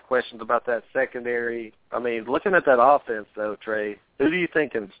still have questions about that secondary. I mean, looking at that offense, though, Trey, who do you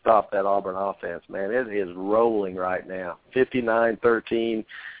think can stop that Auburn offense, man? It is rolling right now. 59-13,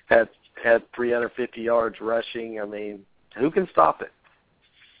 had 350 yards rushing. I mean, who can stop it?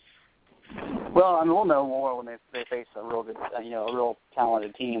 Well, I mean, we'll know more when they face a real good, a real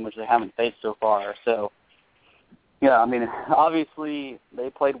talented team, which they haven't faced so far. So, yeah, I mean, obviously they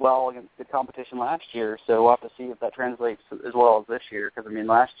played well against good competition last year, so we'll have to see if that translates as well as this year. Because, I mean,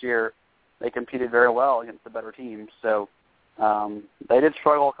 last year they competed very well against the better teams. So they did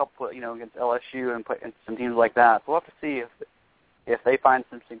struggle a couple, against LSU and some teams like that. So we'll have to see if they find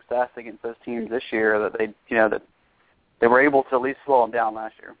some success against those teams this year, that that they were able to at least slow them down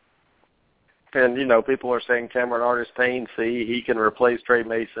last year. And, people are saying Cameron Artis-Payne, he can replace Trey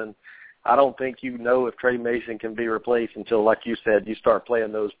Mason. I don't think if Trey Mason can be replaced until, like you said, you start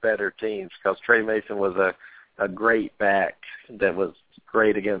playing those better teams, because Trey Mason was a great back that was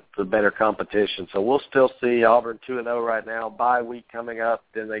great against the better competition. So we'll still see Auburn 2-0 right now. Bye week coming up.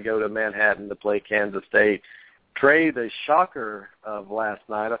 Then they go to Manhattan to play Kansas State. Trey, the shocker of last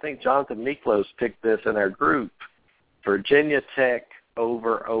night, I think Jonathan Miklos picked this in our group. Virginia Tech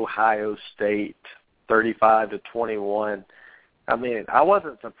over Ohio State, 35-21. I mean, I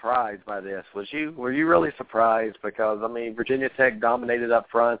wasn't surprised by this. Was you? Were you really surprised? Because, I mean, Virginia Tech dominated up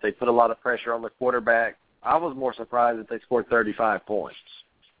front. They put a lot of pressure on the quarterback. I was more surprised that they scored 35 points.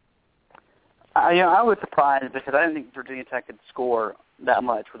 I was surprised because I didn't think Virginia Tech could score that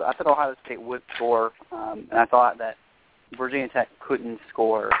much. I thought Ohio State would score, and I thought that Virginia Tech couldn't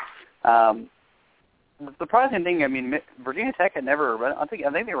score. The surprising thing, I mean, Virginia Tech had never run. I think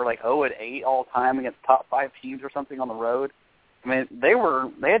they were like 0-8 all time against top 5 teams or something on the road. I mean,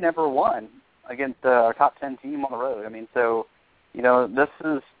 they had never won against a top 10 team on the road. I mean, so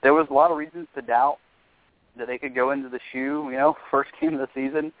there was a lot of reasons to doubt that they could go into the shoe, first game of the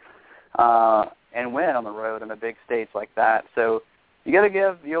season, and win on the road in a big stage like that. So you got to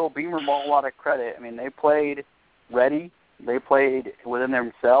give the old Beamer Ball a lot of credit. I mean, they played ready. They played within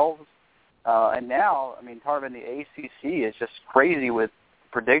themselves. And now, I mean, Tarvin, the ACC is just crazy with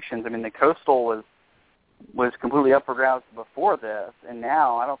predictions. I mean, the Coastal was completely up for grabs before this, and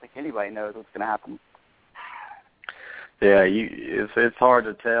now I don't think anybody knows what's going to happen. Yeah, it's hard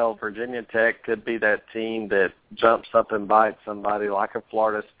to tell. Virginia Tech could be that team that jumps up and bites somebody like a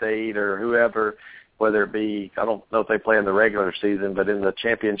Florida State or whoever, whether it be, I don't know if they play in the regular season, but in the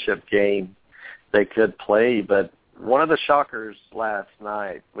championship game they could play. But one of the shockers last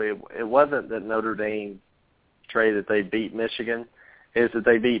night, it wasn't that Notre Dame, Trey, that they beat Michigan. Is that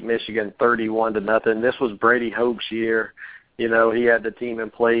they beat Michigan 31-0. This was Brady Hoke's year. He had the team in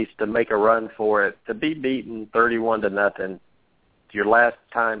place to make a run for it. To be beaten 31-0, your last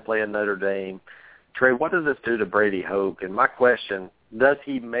time playing Notre Dame. Trey, what does this do to Brady Hoke? And my question, does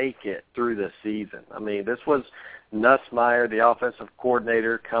he make it through the season? I mean, this was Nussmeier, the offensive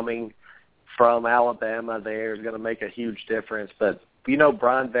coordinator, coming from Alabama there, is going to make a huge difference. But,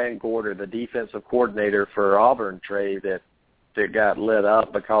 Brian Van Gorder, the defensive coordinator for Auburn, Trey, that got lit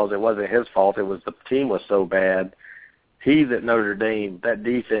up because it wasn't his fault. It was the team was so bad. He's at Notre Dame. That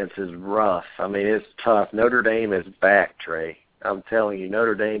defense is rough. I mean, it's tough. Notre Dame is back, Trey. I'm telling you,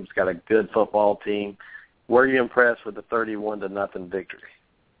 Notre Dame's got a good football team. Were you impressed with the 31-0 victory?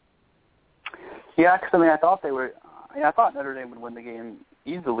 Yeah, because, I mean, I thought Notre Dame would win the game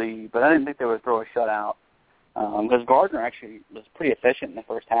easily, but I didn't think they would throw a shutout because Gardner actually was pretty efficient in the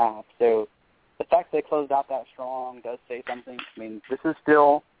first half. So the fact they closed out that strong does say something. I mean, this is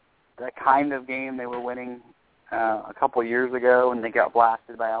still the kind of game they were winning a couple of years ago when they got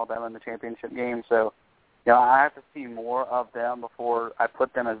blasted by Alabama in the championship game. So, I have to see more of them before I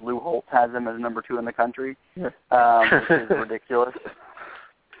put them as Lou Holtz has them as number 2 in the country, which is ridiculous.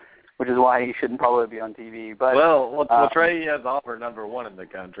 Which is why he shouldn't probably be on TV. But well, Trey has Auburn number 1 in the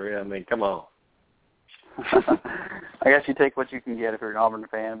country. I mean, come on. I guess you take what you can get if you're an Auburn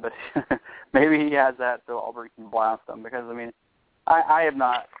fan, but maybe he has that so Auburn can blast them. Because I mean, I have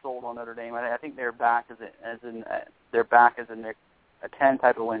not sold on Notre Dame. I think they're back as a 10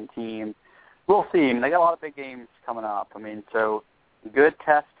 type of win team. We'll see. I mean, they got a lot of big games coming up. I mean, so good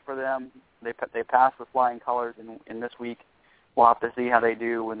test for them. They passed with flying colors in this week. We'll have to see how they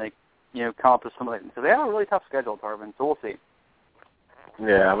do when they come up with some of it. So they have a really tough schedule, Tarvin. So we'll see.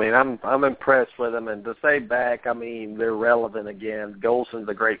 Yeah, I mean, I'm impressed with them, and to say back, I mean, they're relevant again. Golson's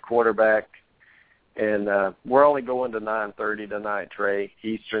a great quarterback, and we're only going to 9:30 tonight, Trey,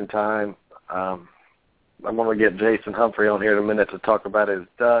 Eastern time. I'm going to get Jason Humphrey on here in a minute to talk about his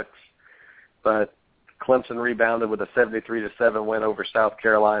Ducks, but Clemson rebounded with a 73-7 win over South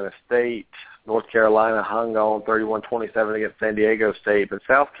Carolina State. North Carolina hung on 31-27 against San Diego State. But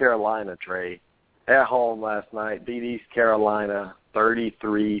South Carolina, Trey, at home last night, beat East Carolina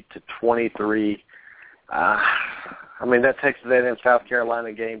 33-23. I mean, that Texas A&M South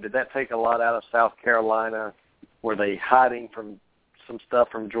Carolina game, did that take a lot out of South Carolina? Were they hiding from some stuff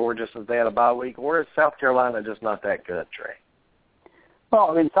from Georgia since they had a bye week? Or is South Carolina just not that good, Trey? Well,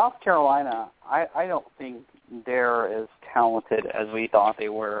 I mean, South Carolina, I don't think they're as talented as we thought they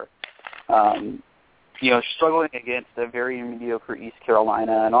were. Struggling against a very mediocre East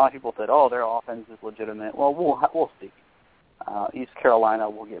Carolina, and a lot of people said, "Oh, their offense is legitimate." Well, we'll see. East Carolina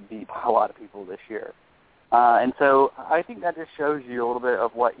will get beat by a lot of people this year, and so I think that just shows you a little bit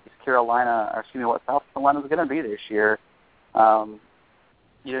of what what South Carolina is going to be this year. I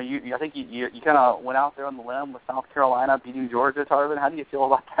think you kind of went out there on the limb with South Carolina beating Georgia, Tarvin. How do you feel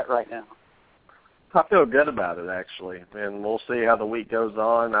about that right now? I feel good about it, actually, and we'll see how the week goes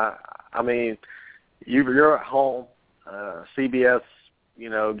on. I mean, you're at home, CBS,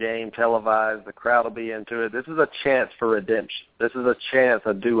 game televised. The crowd will be into it. This is a chance for redemption. This is a chance,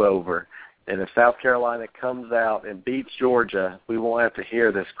 a do-over. And if South Carolina comes out and beats Georgia, we won't have to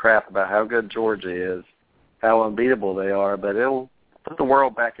hear this crap about how good Georgia is, how unbeatable they are, but it'll put the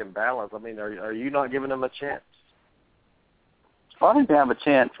world back in balance. I mean, are you not giving them a chance? Well, I think they have a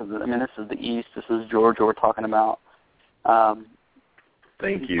chance. This is the East. This is Georgia we're talking about.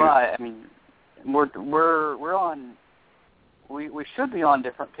 Thank you. But I mean, we're on. We should be on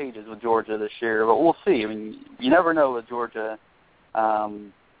different pages with Georgia this year, but we'll see. I mean, you never know with Georgia.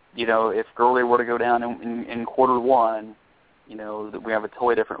 If Gurley were to go down in quarter one, that we have a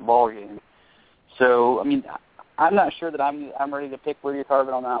totally different ballgame. So, I mean, I'm not sure that I'm ready to pick Rudy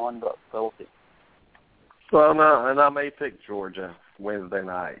Tarvin on that one, but we'll see. Well, no, and I may pick Georgia Wednesday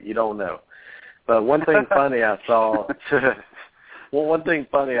night. You don't know. But one thing funny I saw,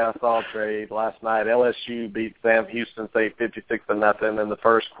 Trey, last night, LSU beat Sam Houston State 56-0 in the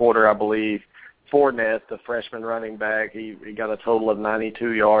first quarter, I believe. Fournette, the freshman running back, he got a total of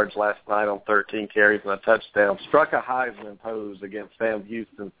 92 yards last night on 13 carries and a touchdown. Struck a Heisman pose against Sam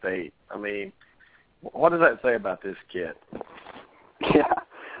Houston State. I mean, what does that say about this kid? Yeah,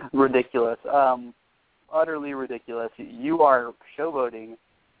 ridiculous. Utterly ridiculous. You are showboating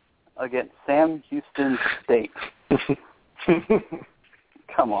against Sam Houston State.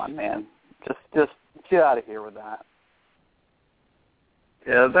 Come on, man. Just get out of here with that.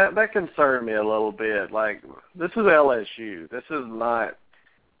 Yeah, that concerned me a little bit. Like, this is LSU. This is not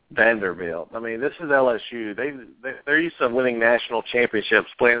Vanderbilt. I mean, this is LSU. They're used to winning national championships,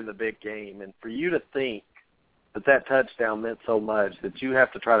 playing in the big game, and for you to think that touchdown meant so much that you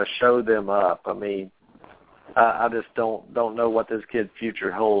have to try to show them up. I mean, I just don't know what this kid's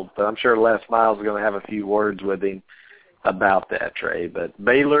future holds, but I'm sure Les Miles is going to have a few words with him about that, Trey. But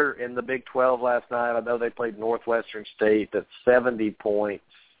Baylor in the Big 12 last night, I know they played Northwestern State. That's 70 points,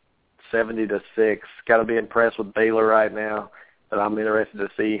 70-6. Got to be impressed with Baylor right now, but I'm interested to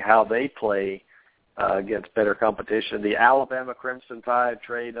see how they play against better competition. The Alabama Crimson Tide,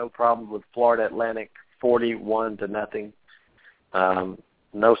 Trey, no problem with Florida Atlantic, 41-0.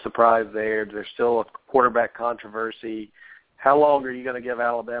 No surprise there. There's still a quarterback controversy. How long are you going to give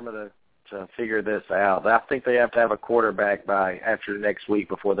Alabama to figure this out? I think they have to have a quarterback by after next week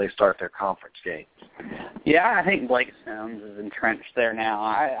before they start their conference games. Yeah, I think Blake Sims is entrenched there now.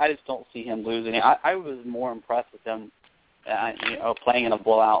 I just don't see him losing. I was more impressed with him playing in a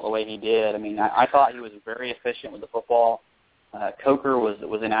blowout the way he did. I mean, I thought he was very efficient with the football. Coker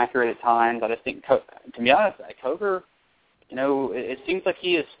was inaccurate at times. I just think, to be honest, Coker, it seems like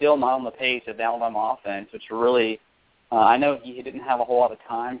he is still not on the pace of the Alabama offense, which really, I know he didn't have a whole lot of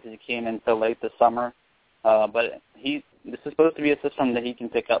time because he came in so late this summer, but this is supposed to be a system that he can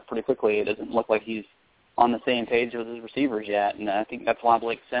pick up pretty quickly. It doesn't look like he's on the same page with his receivers yet, and I think that's why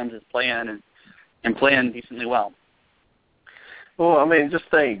Blake Sims is playing and playing decently well. Well, I mean, just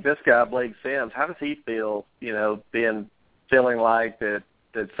think, this guy, Blake Sims, how does he feel, feeling like that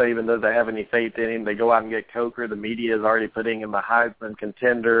Saban doesn't have any faith in him? They go out and get Coker. The media is already putting him a Heisman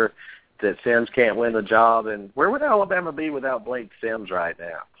contender, that Sims can't win the job. And where would Alabama be without Blake Sims right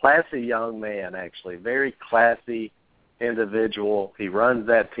now? Classy young man, actually. Very classy individual. He runs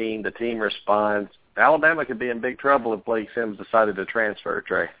that team. The team responds. Alabama could be in big trouble if Blake Sims decided to transfer,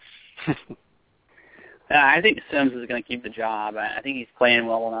 Trey. I think Sims is going to keep the job. I think he's playing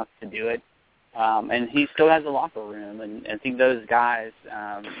well enough to do it. And he still has a locker room, and I think those guys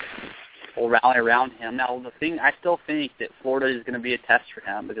will rally around him. Now, I still think that Florida is going to be a test for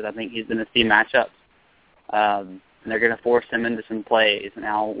him because I think he's going to see matchups. And they're going to force him into some plays.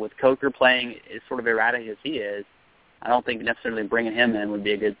 Now, with Coker playing as sort of erratic as he is, I don't think necessarily bringing him in would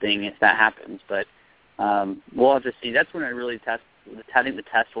be a good thing if that happens. But we'll have to see. That's when it really tests. I think the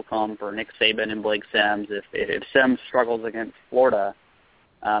test will come for Nick Saban and Blake Sims. If Sims struggles against Florida,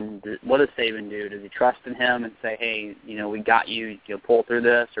 what does Saban do? Does he trust in him and say, hey, we got you, pull through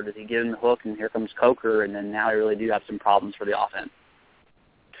this, or does he give him the hook and here comes Coker, and then now you really do have some problems for the offense?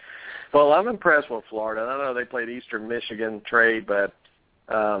 Well, I'm impressed with Florida. I know they played Eastern Michigan, Trey, but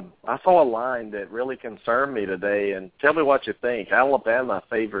I saw a line that really concerned me today, and tell me what you think. Alabama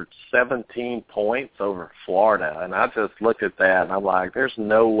favored 17 points over Florida, and I just looked at that, and I'm like, there's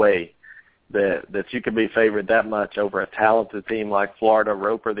no way that you could be favored that much over a talented team like Florida.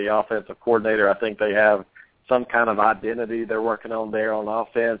 Roper, the offensive coordinator, I think they have some kind of identity they're working on there on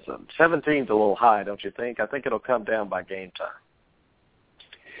offense. 17's a little high, don't you think? I think it'll come down by game time.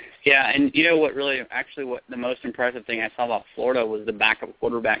 Yeah, and what the most impressive thing I saw about Florida was the backup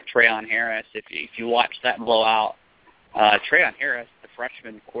quarterback, Treon Harris. If you watch that blowout, Treon Harris, the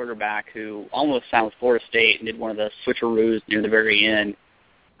freshman quarterback who almost signed with Florida State and did one of the switcheroos near the very end,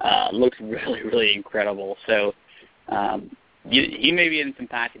 looks really, really incredible. So he may be in some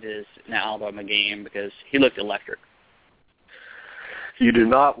packages in the Alabama game because he looked electric. You do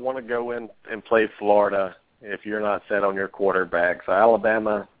not want to go in and play Florida if you're not set on your quarterback. So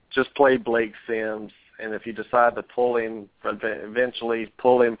Alabama just play Blake Sims, and if you decide to pull him, eventually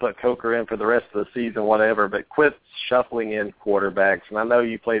pull him, put Coker in for the rest of the season, whatever, but quit shuffling in quarterbacks. And I know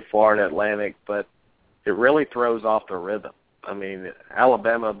you played Florida Atlantic, but it really throws off the rhythm. I mean,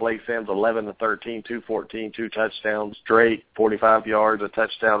 Alabama, Blake Sims, 11-13, 214, 2 touchdowns, Drake, 45 yards, a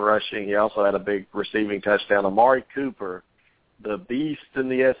touchdown rushing. He also had a big receiving touchdown. Amari Cooper, the beast in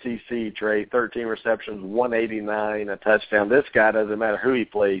the SEC, Trey, 13 receptions, 189, a touchdown. This guy, doesn't matter who he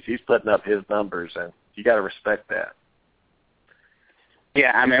plays, he's putting up his numbers, and you got to respect that.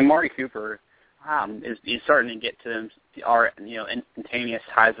 Yeah, I mean, Amari Cooper is starting to get to our instantaneous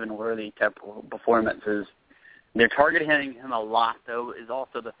Heisman-worthy type of performances. They're targeting him a lot, though, is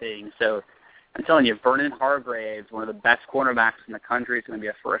also the thing. So I'm telling you, Vernon Hargraves, one of the best cornerbacks in the country, is going to be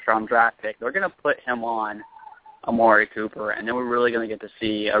a first-round draft pick. They're going to put him on Amari Cooper, and then we're really going to get to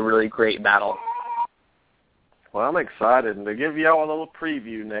see a really great battle. Well, I'm excited. And to give you all a little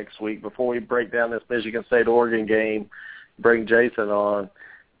preview next week before we break down this Michigan State-Oregon game, bring Jason on,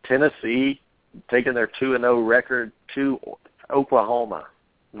 Tennessee taking their 2-0 record to Oklahoma.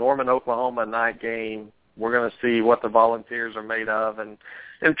 Norman, Oklahoma, night game. We're going to see what the Volunteers are made of. And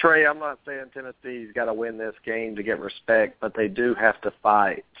Trey, I'm not saying Tennessee's got to win this game to get respect, but they do have to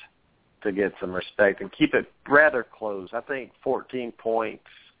fight to get some respect and keep it rather close. I think 14 points,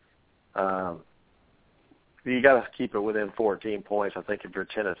 you got to keep it within 14 points, I think, if you're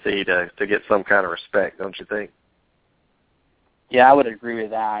Tennessee to get some kind of respect, don't you think? Yeah, I would agree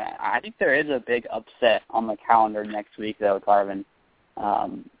with that. I think there is a big upset on the calendar next week, though, Tarvin.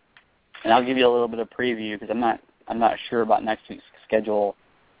 And I'll give you a little bit of preview because I'm not sure about next week's schedule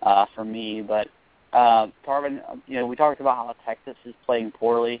for me. But Tarvin, we talked about how Texas is playing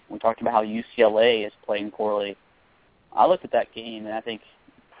poorly. We talked about how UCLA is playing poorly. I looked at that game and I think,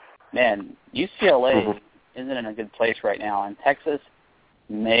 man, UCLA isn't in a good place right now, and Texas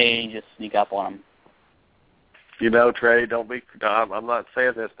may just sneak up on them. Trey, I'm not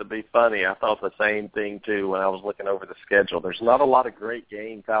saying this to be funny. I thought the same thing, too, when I was looking over the schedule. There's not a lot of great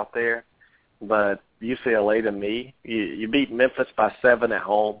games out there, but UCLA, to me, you beat Memphis by 7 at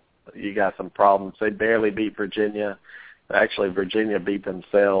home. You got some problems. They barely beat Virginia. Actually, Virginia beat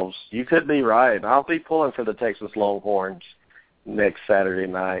themselves. You could be right. I'll be pulling for the Texas Longhorns next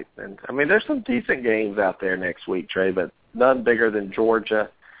Saturday night. And, I mean, there's some decent games out there next week, Trey, but none bigger than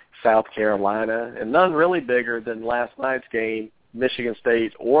Georgia, South Carolina, and none really bigger than last night's game, Michigan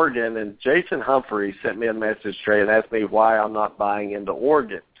State, Oregon. And Jason Humphrey sent me a message, Trey, and asked me why I'm not buying into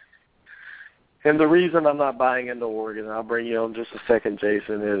Oregon. And the reason I'm not buying into Oregon, and I'll bring you on just a second,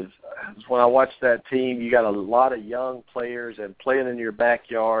 Jason, is when I watch that team, you got a lot of young players and playing in your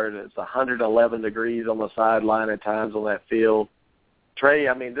backyard. It's 111 degrees on the sideline at times on that field. Trey,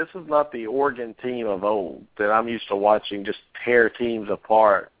 I mean, this is not the Oregon team of old that I'm used to watching just tear teams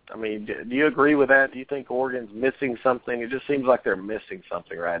apart. I mean, do you agree with that? Do you think Oregon's missing something? It just seems like they're missing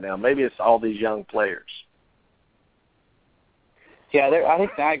something right now. Maybe it's all these young players. Yeah, I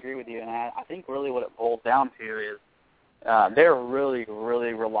think I agree with you, and I think really what it boils down to is they're really,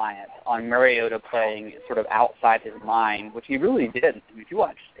 really reliant on Mariota playing sort of outside his mind, which he really did. I mean, if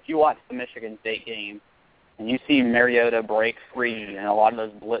you watch the Michigan State game and you see Mariota break free and a lot of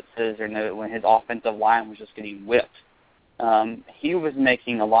those blitzes, or when his offensive line was just getting whipped, he was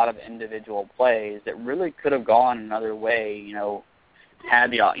making a lot of individual plays that really could have gone another way.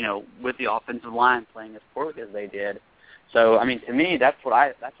 Had with the offensive line playing as poorly as they did. So, I mean, to me, that's what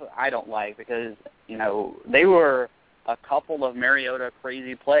I don't like, because, you know, they were a couple of Mariota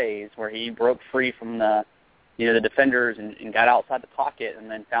crazy plays where he broke free from the defenders and got outside the pocket and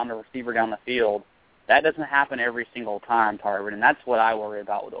then found a receiver down the field. That doesn't happen every single time, Tarvin, and that's what I worry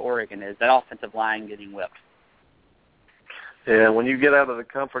about with Oregon, is that offensive line getting whipped. Yeah, when you get out of the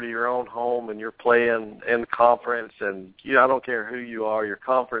comfort of your own home and you're playing in the conference, and I don't care who you are, your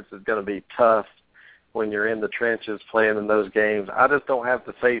conference is going to be tough when you're in the trenches playing in those games. I just don't have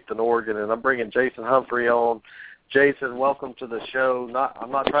the faith in Oregon, and I'm bringing Jason Humphrey on. Jason, welcome to the show.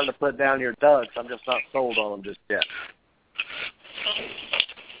 I'm not trying to put down your Ducks. I'm just not sold on them just yet.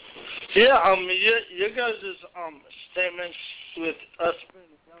 Yeah, your guys' statements with us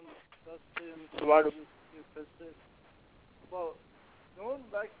being the right of the well, going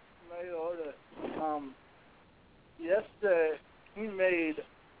back to Mariota, yesterday he made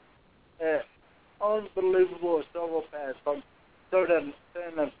an unbelievable shovel pass from third and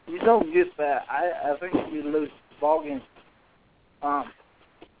you don't get that. I think you lose the ball game.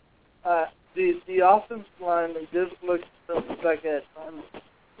 The offensive line did look like at times.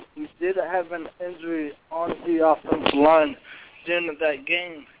 We did have an injury on the offensive line during that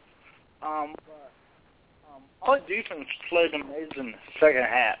game. But our defense played amazing in the second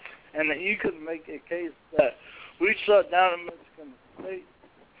half. And you could make a case that we shut down Michigan State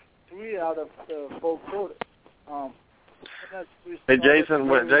 3 out of the 4 quarters. Hey,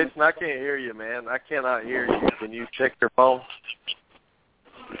 Jason, I can't hear you, man. I cannot hear you. Can you check your phone?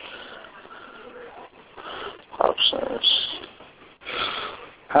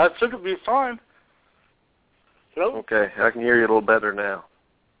 I think it'll be fine. Hello? Okay, I can hear you a little better now.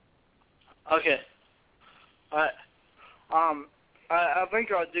 Okay. I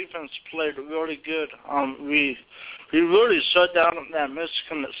think our defense played really good. We really shut down that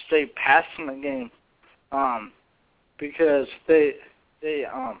Michigan State passing the game. Because they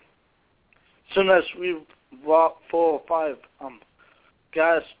as soon as we brought 4 or 5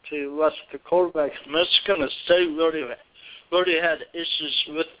 guys to rush the quarterbacks, Michigan State really had issues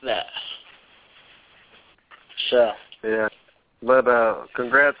with that. So yeah, but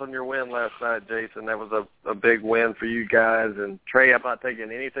congrats on your win last night, Jason. That was a big win for you guys. And Trey, I'm not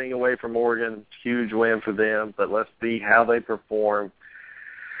taking anything away from Oregon. Huge win for them. But let's see how they perform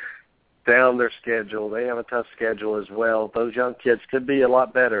down their schedule. They have a tough schedule as well. Those young kids could be a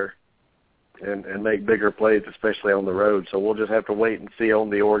lot better and make bigger plays, especially on the road. So we'll just have to wait and see on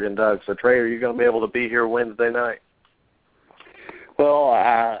the Oregon Ducks. So, Trey, are you going to be able to be here Wednesday night? Well,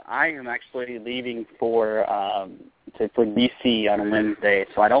 I am actually leaving for D.C. on Wednesday,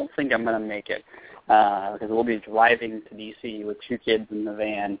 so I don't think I'm going to make it because we'll be driving to D.C. with 2 kids in the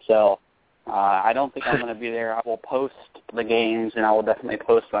van. So I don't think I'm going to be there. I will post the games, and I will definitely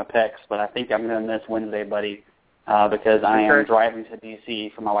post my picks, but I think I'm going to miss Wednesday, buddy, because I am driving to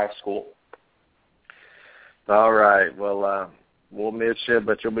D.C. for my wife's school. All right. Well, we'll miss you,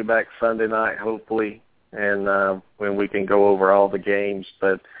 but you'll be back Sunday night, hopefully, and when we can go over all the games.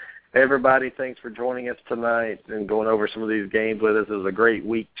 But everybody, thanks for joining us tonight and going over some of these games with us. It was a great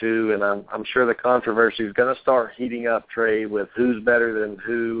week, too, and I'm sure the controversy is going to start heating up, Trey, with who's better than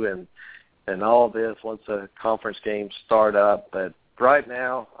who and all this once the conference games start up. But right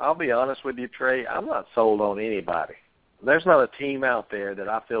now, I'll be honest with you, Trey, I'm not sold on anybody. There's not a team out there that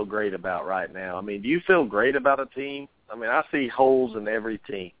I feel great about right now. I mean, do you feel great about a team? I mean, I see holes in every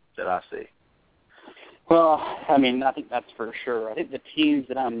team that I see. Well, I mean, I think that's for sure. I think the teams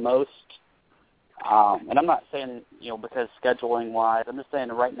that I'm most and I'm not saying, because scheduling-wise, I'm just saying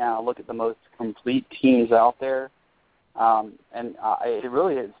right now, look at the most complete teams out there. It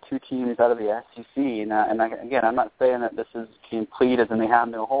really is 2 teams out of the SEC. And again, I'm not saying that this is complete as in they have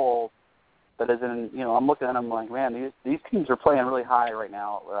no holes, but as in, I'm looking at them like, man, these teams are playing really high right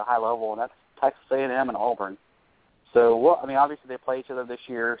now at a high level, and that's Texas A&M and Auburn. So, well, I mean, obviously they play each other this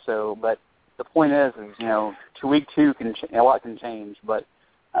year, but the point is week 2 a lot can change, but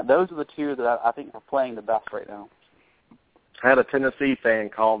those are the 2 that I think are playing the best right now. I had a Tennessee fan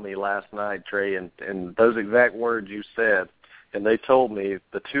call me last night, Trey, and those exact words you said, and they told me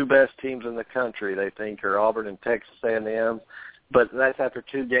the 2 best teams in the country they think are Auburn and Texas A&M, but that's after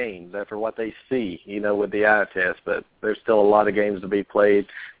 2 games, after what they see, with the eye test, but there's still a lot of games to be played.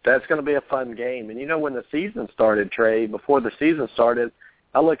 That's going to be a fun game. And when the season started, Trey, before the season started,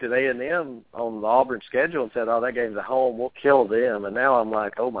 I looked at A&M on the Auburn schedule and said, oh, that game's at home, we'll kill them. And now I'm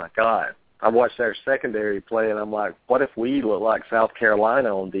like, oh, my God. I watched their secondary play, and I'm like, what if we look like South Carolina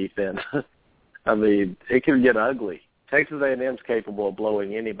on defense? I mean, it can get ugly. Texas A&M's capable of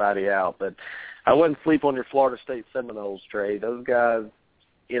blowing anybody out, but I wouldn't sleep on your Florida State Seminoles, Trey. Those guys,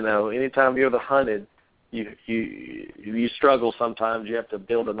 anytime you're the hunted, you struggle sometimes. You have to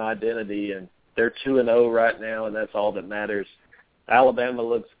build an identity, and they're 2-0 right now, and that's all that matters. Alabama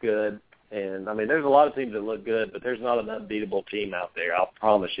looks good, and I mean, there's a lot of teams that look good, but there's not an unbeatable team out there. I'll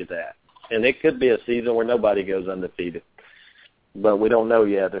promise you that. And it could be a season where nobody goes undefeated, but we don't know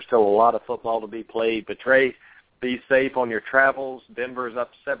yet. There's still a lot of football to be played. But Trey, be safe on your travels. Denver's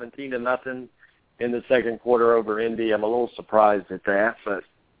up 17-0 in the second quarter over Indy. I'm a little surprised at that, but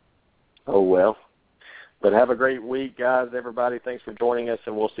oh well. But have a great week, guys, everybody. Thanks for joining us,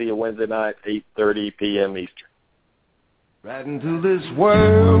 and we'll see you Wednesday night, 8:30 p.m. Eastern. Right into this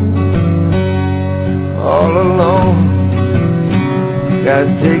world, all alone. Gotta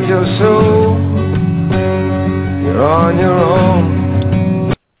take your soul, you're on your own.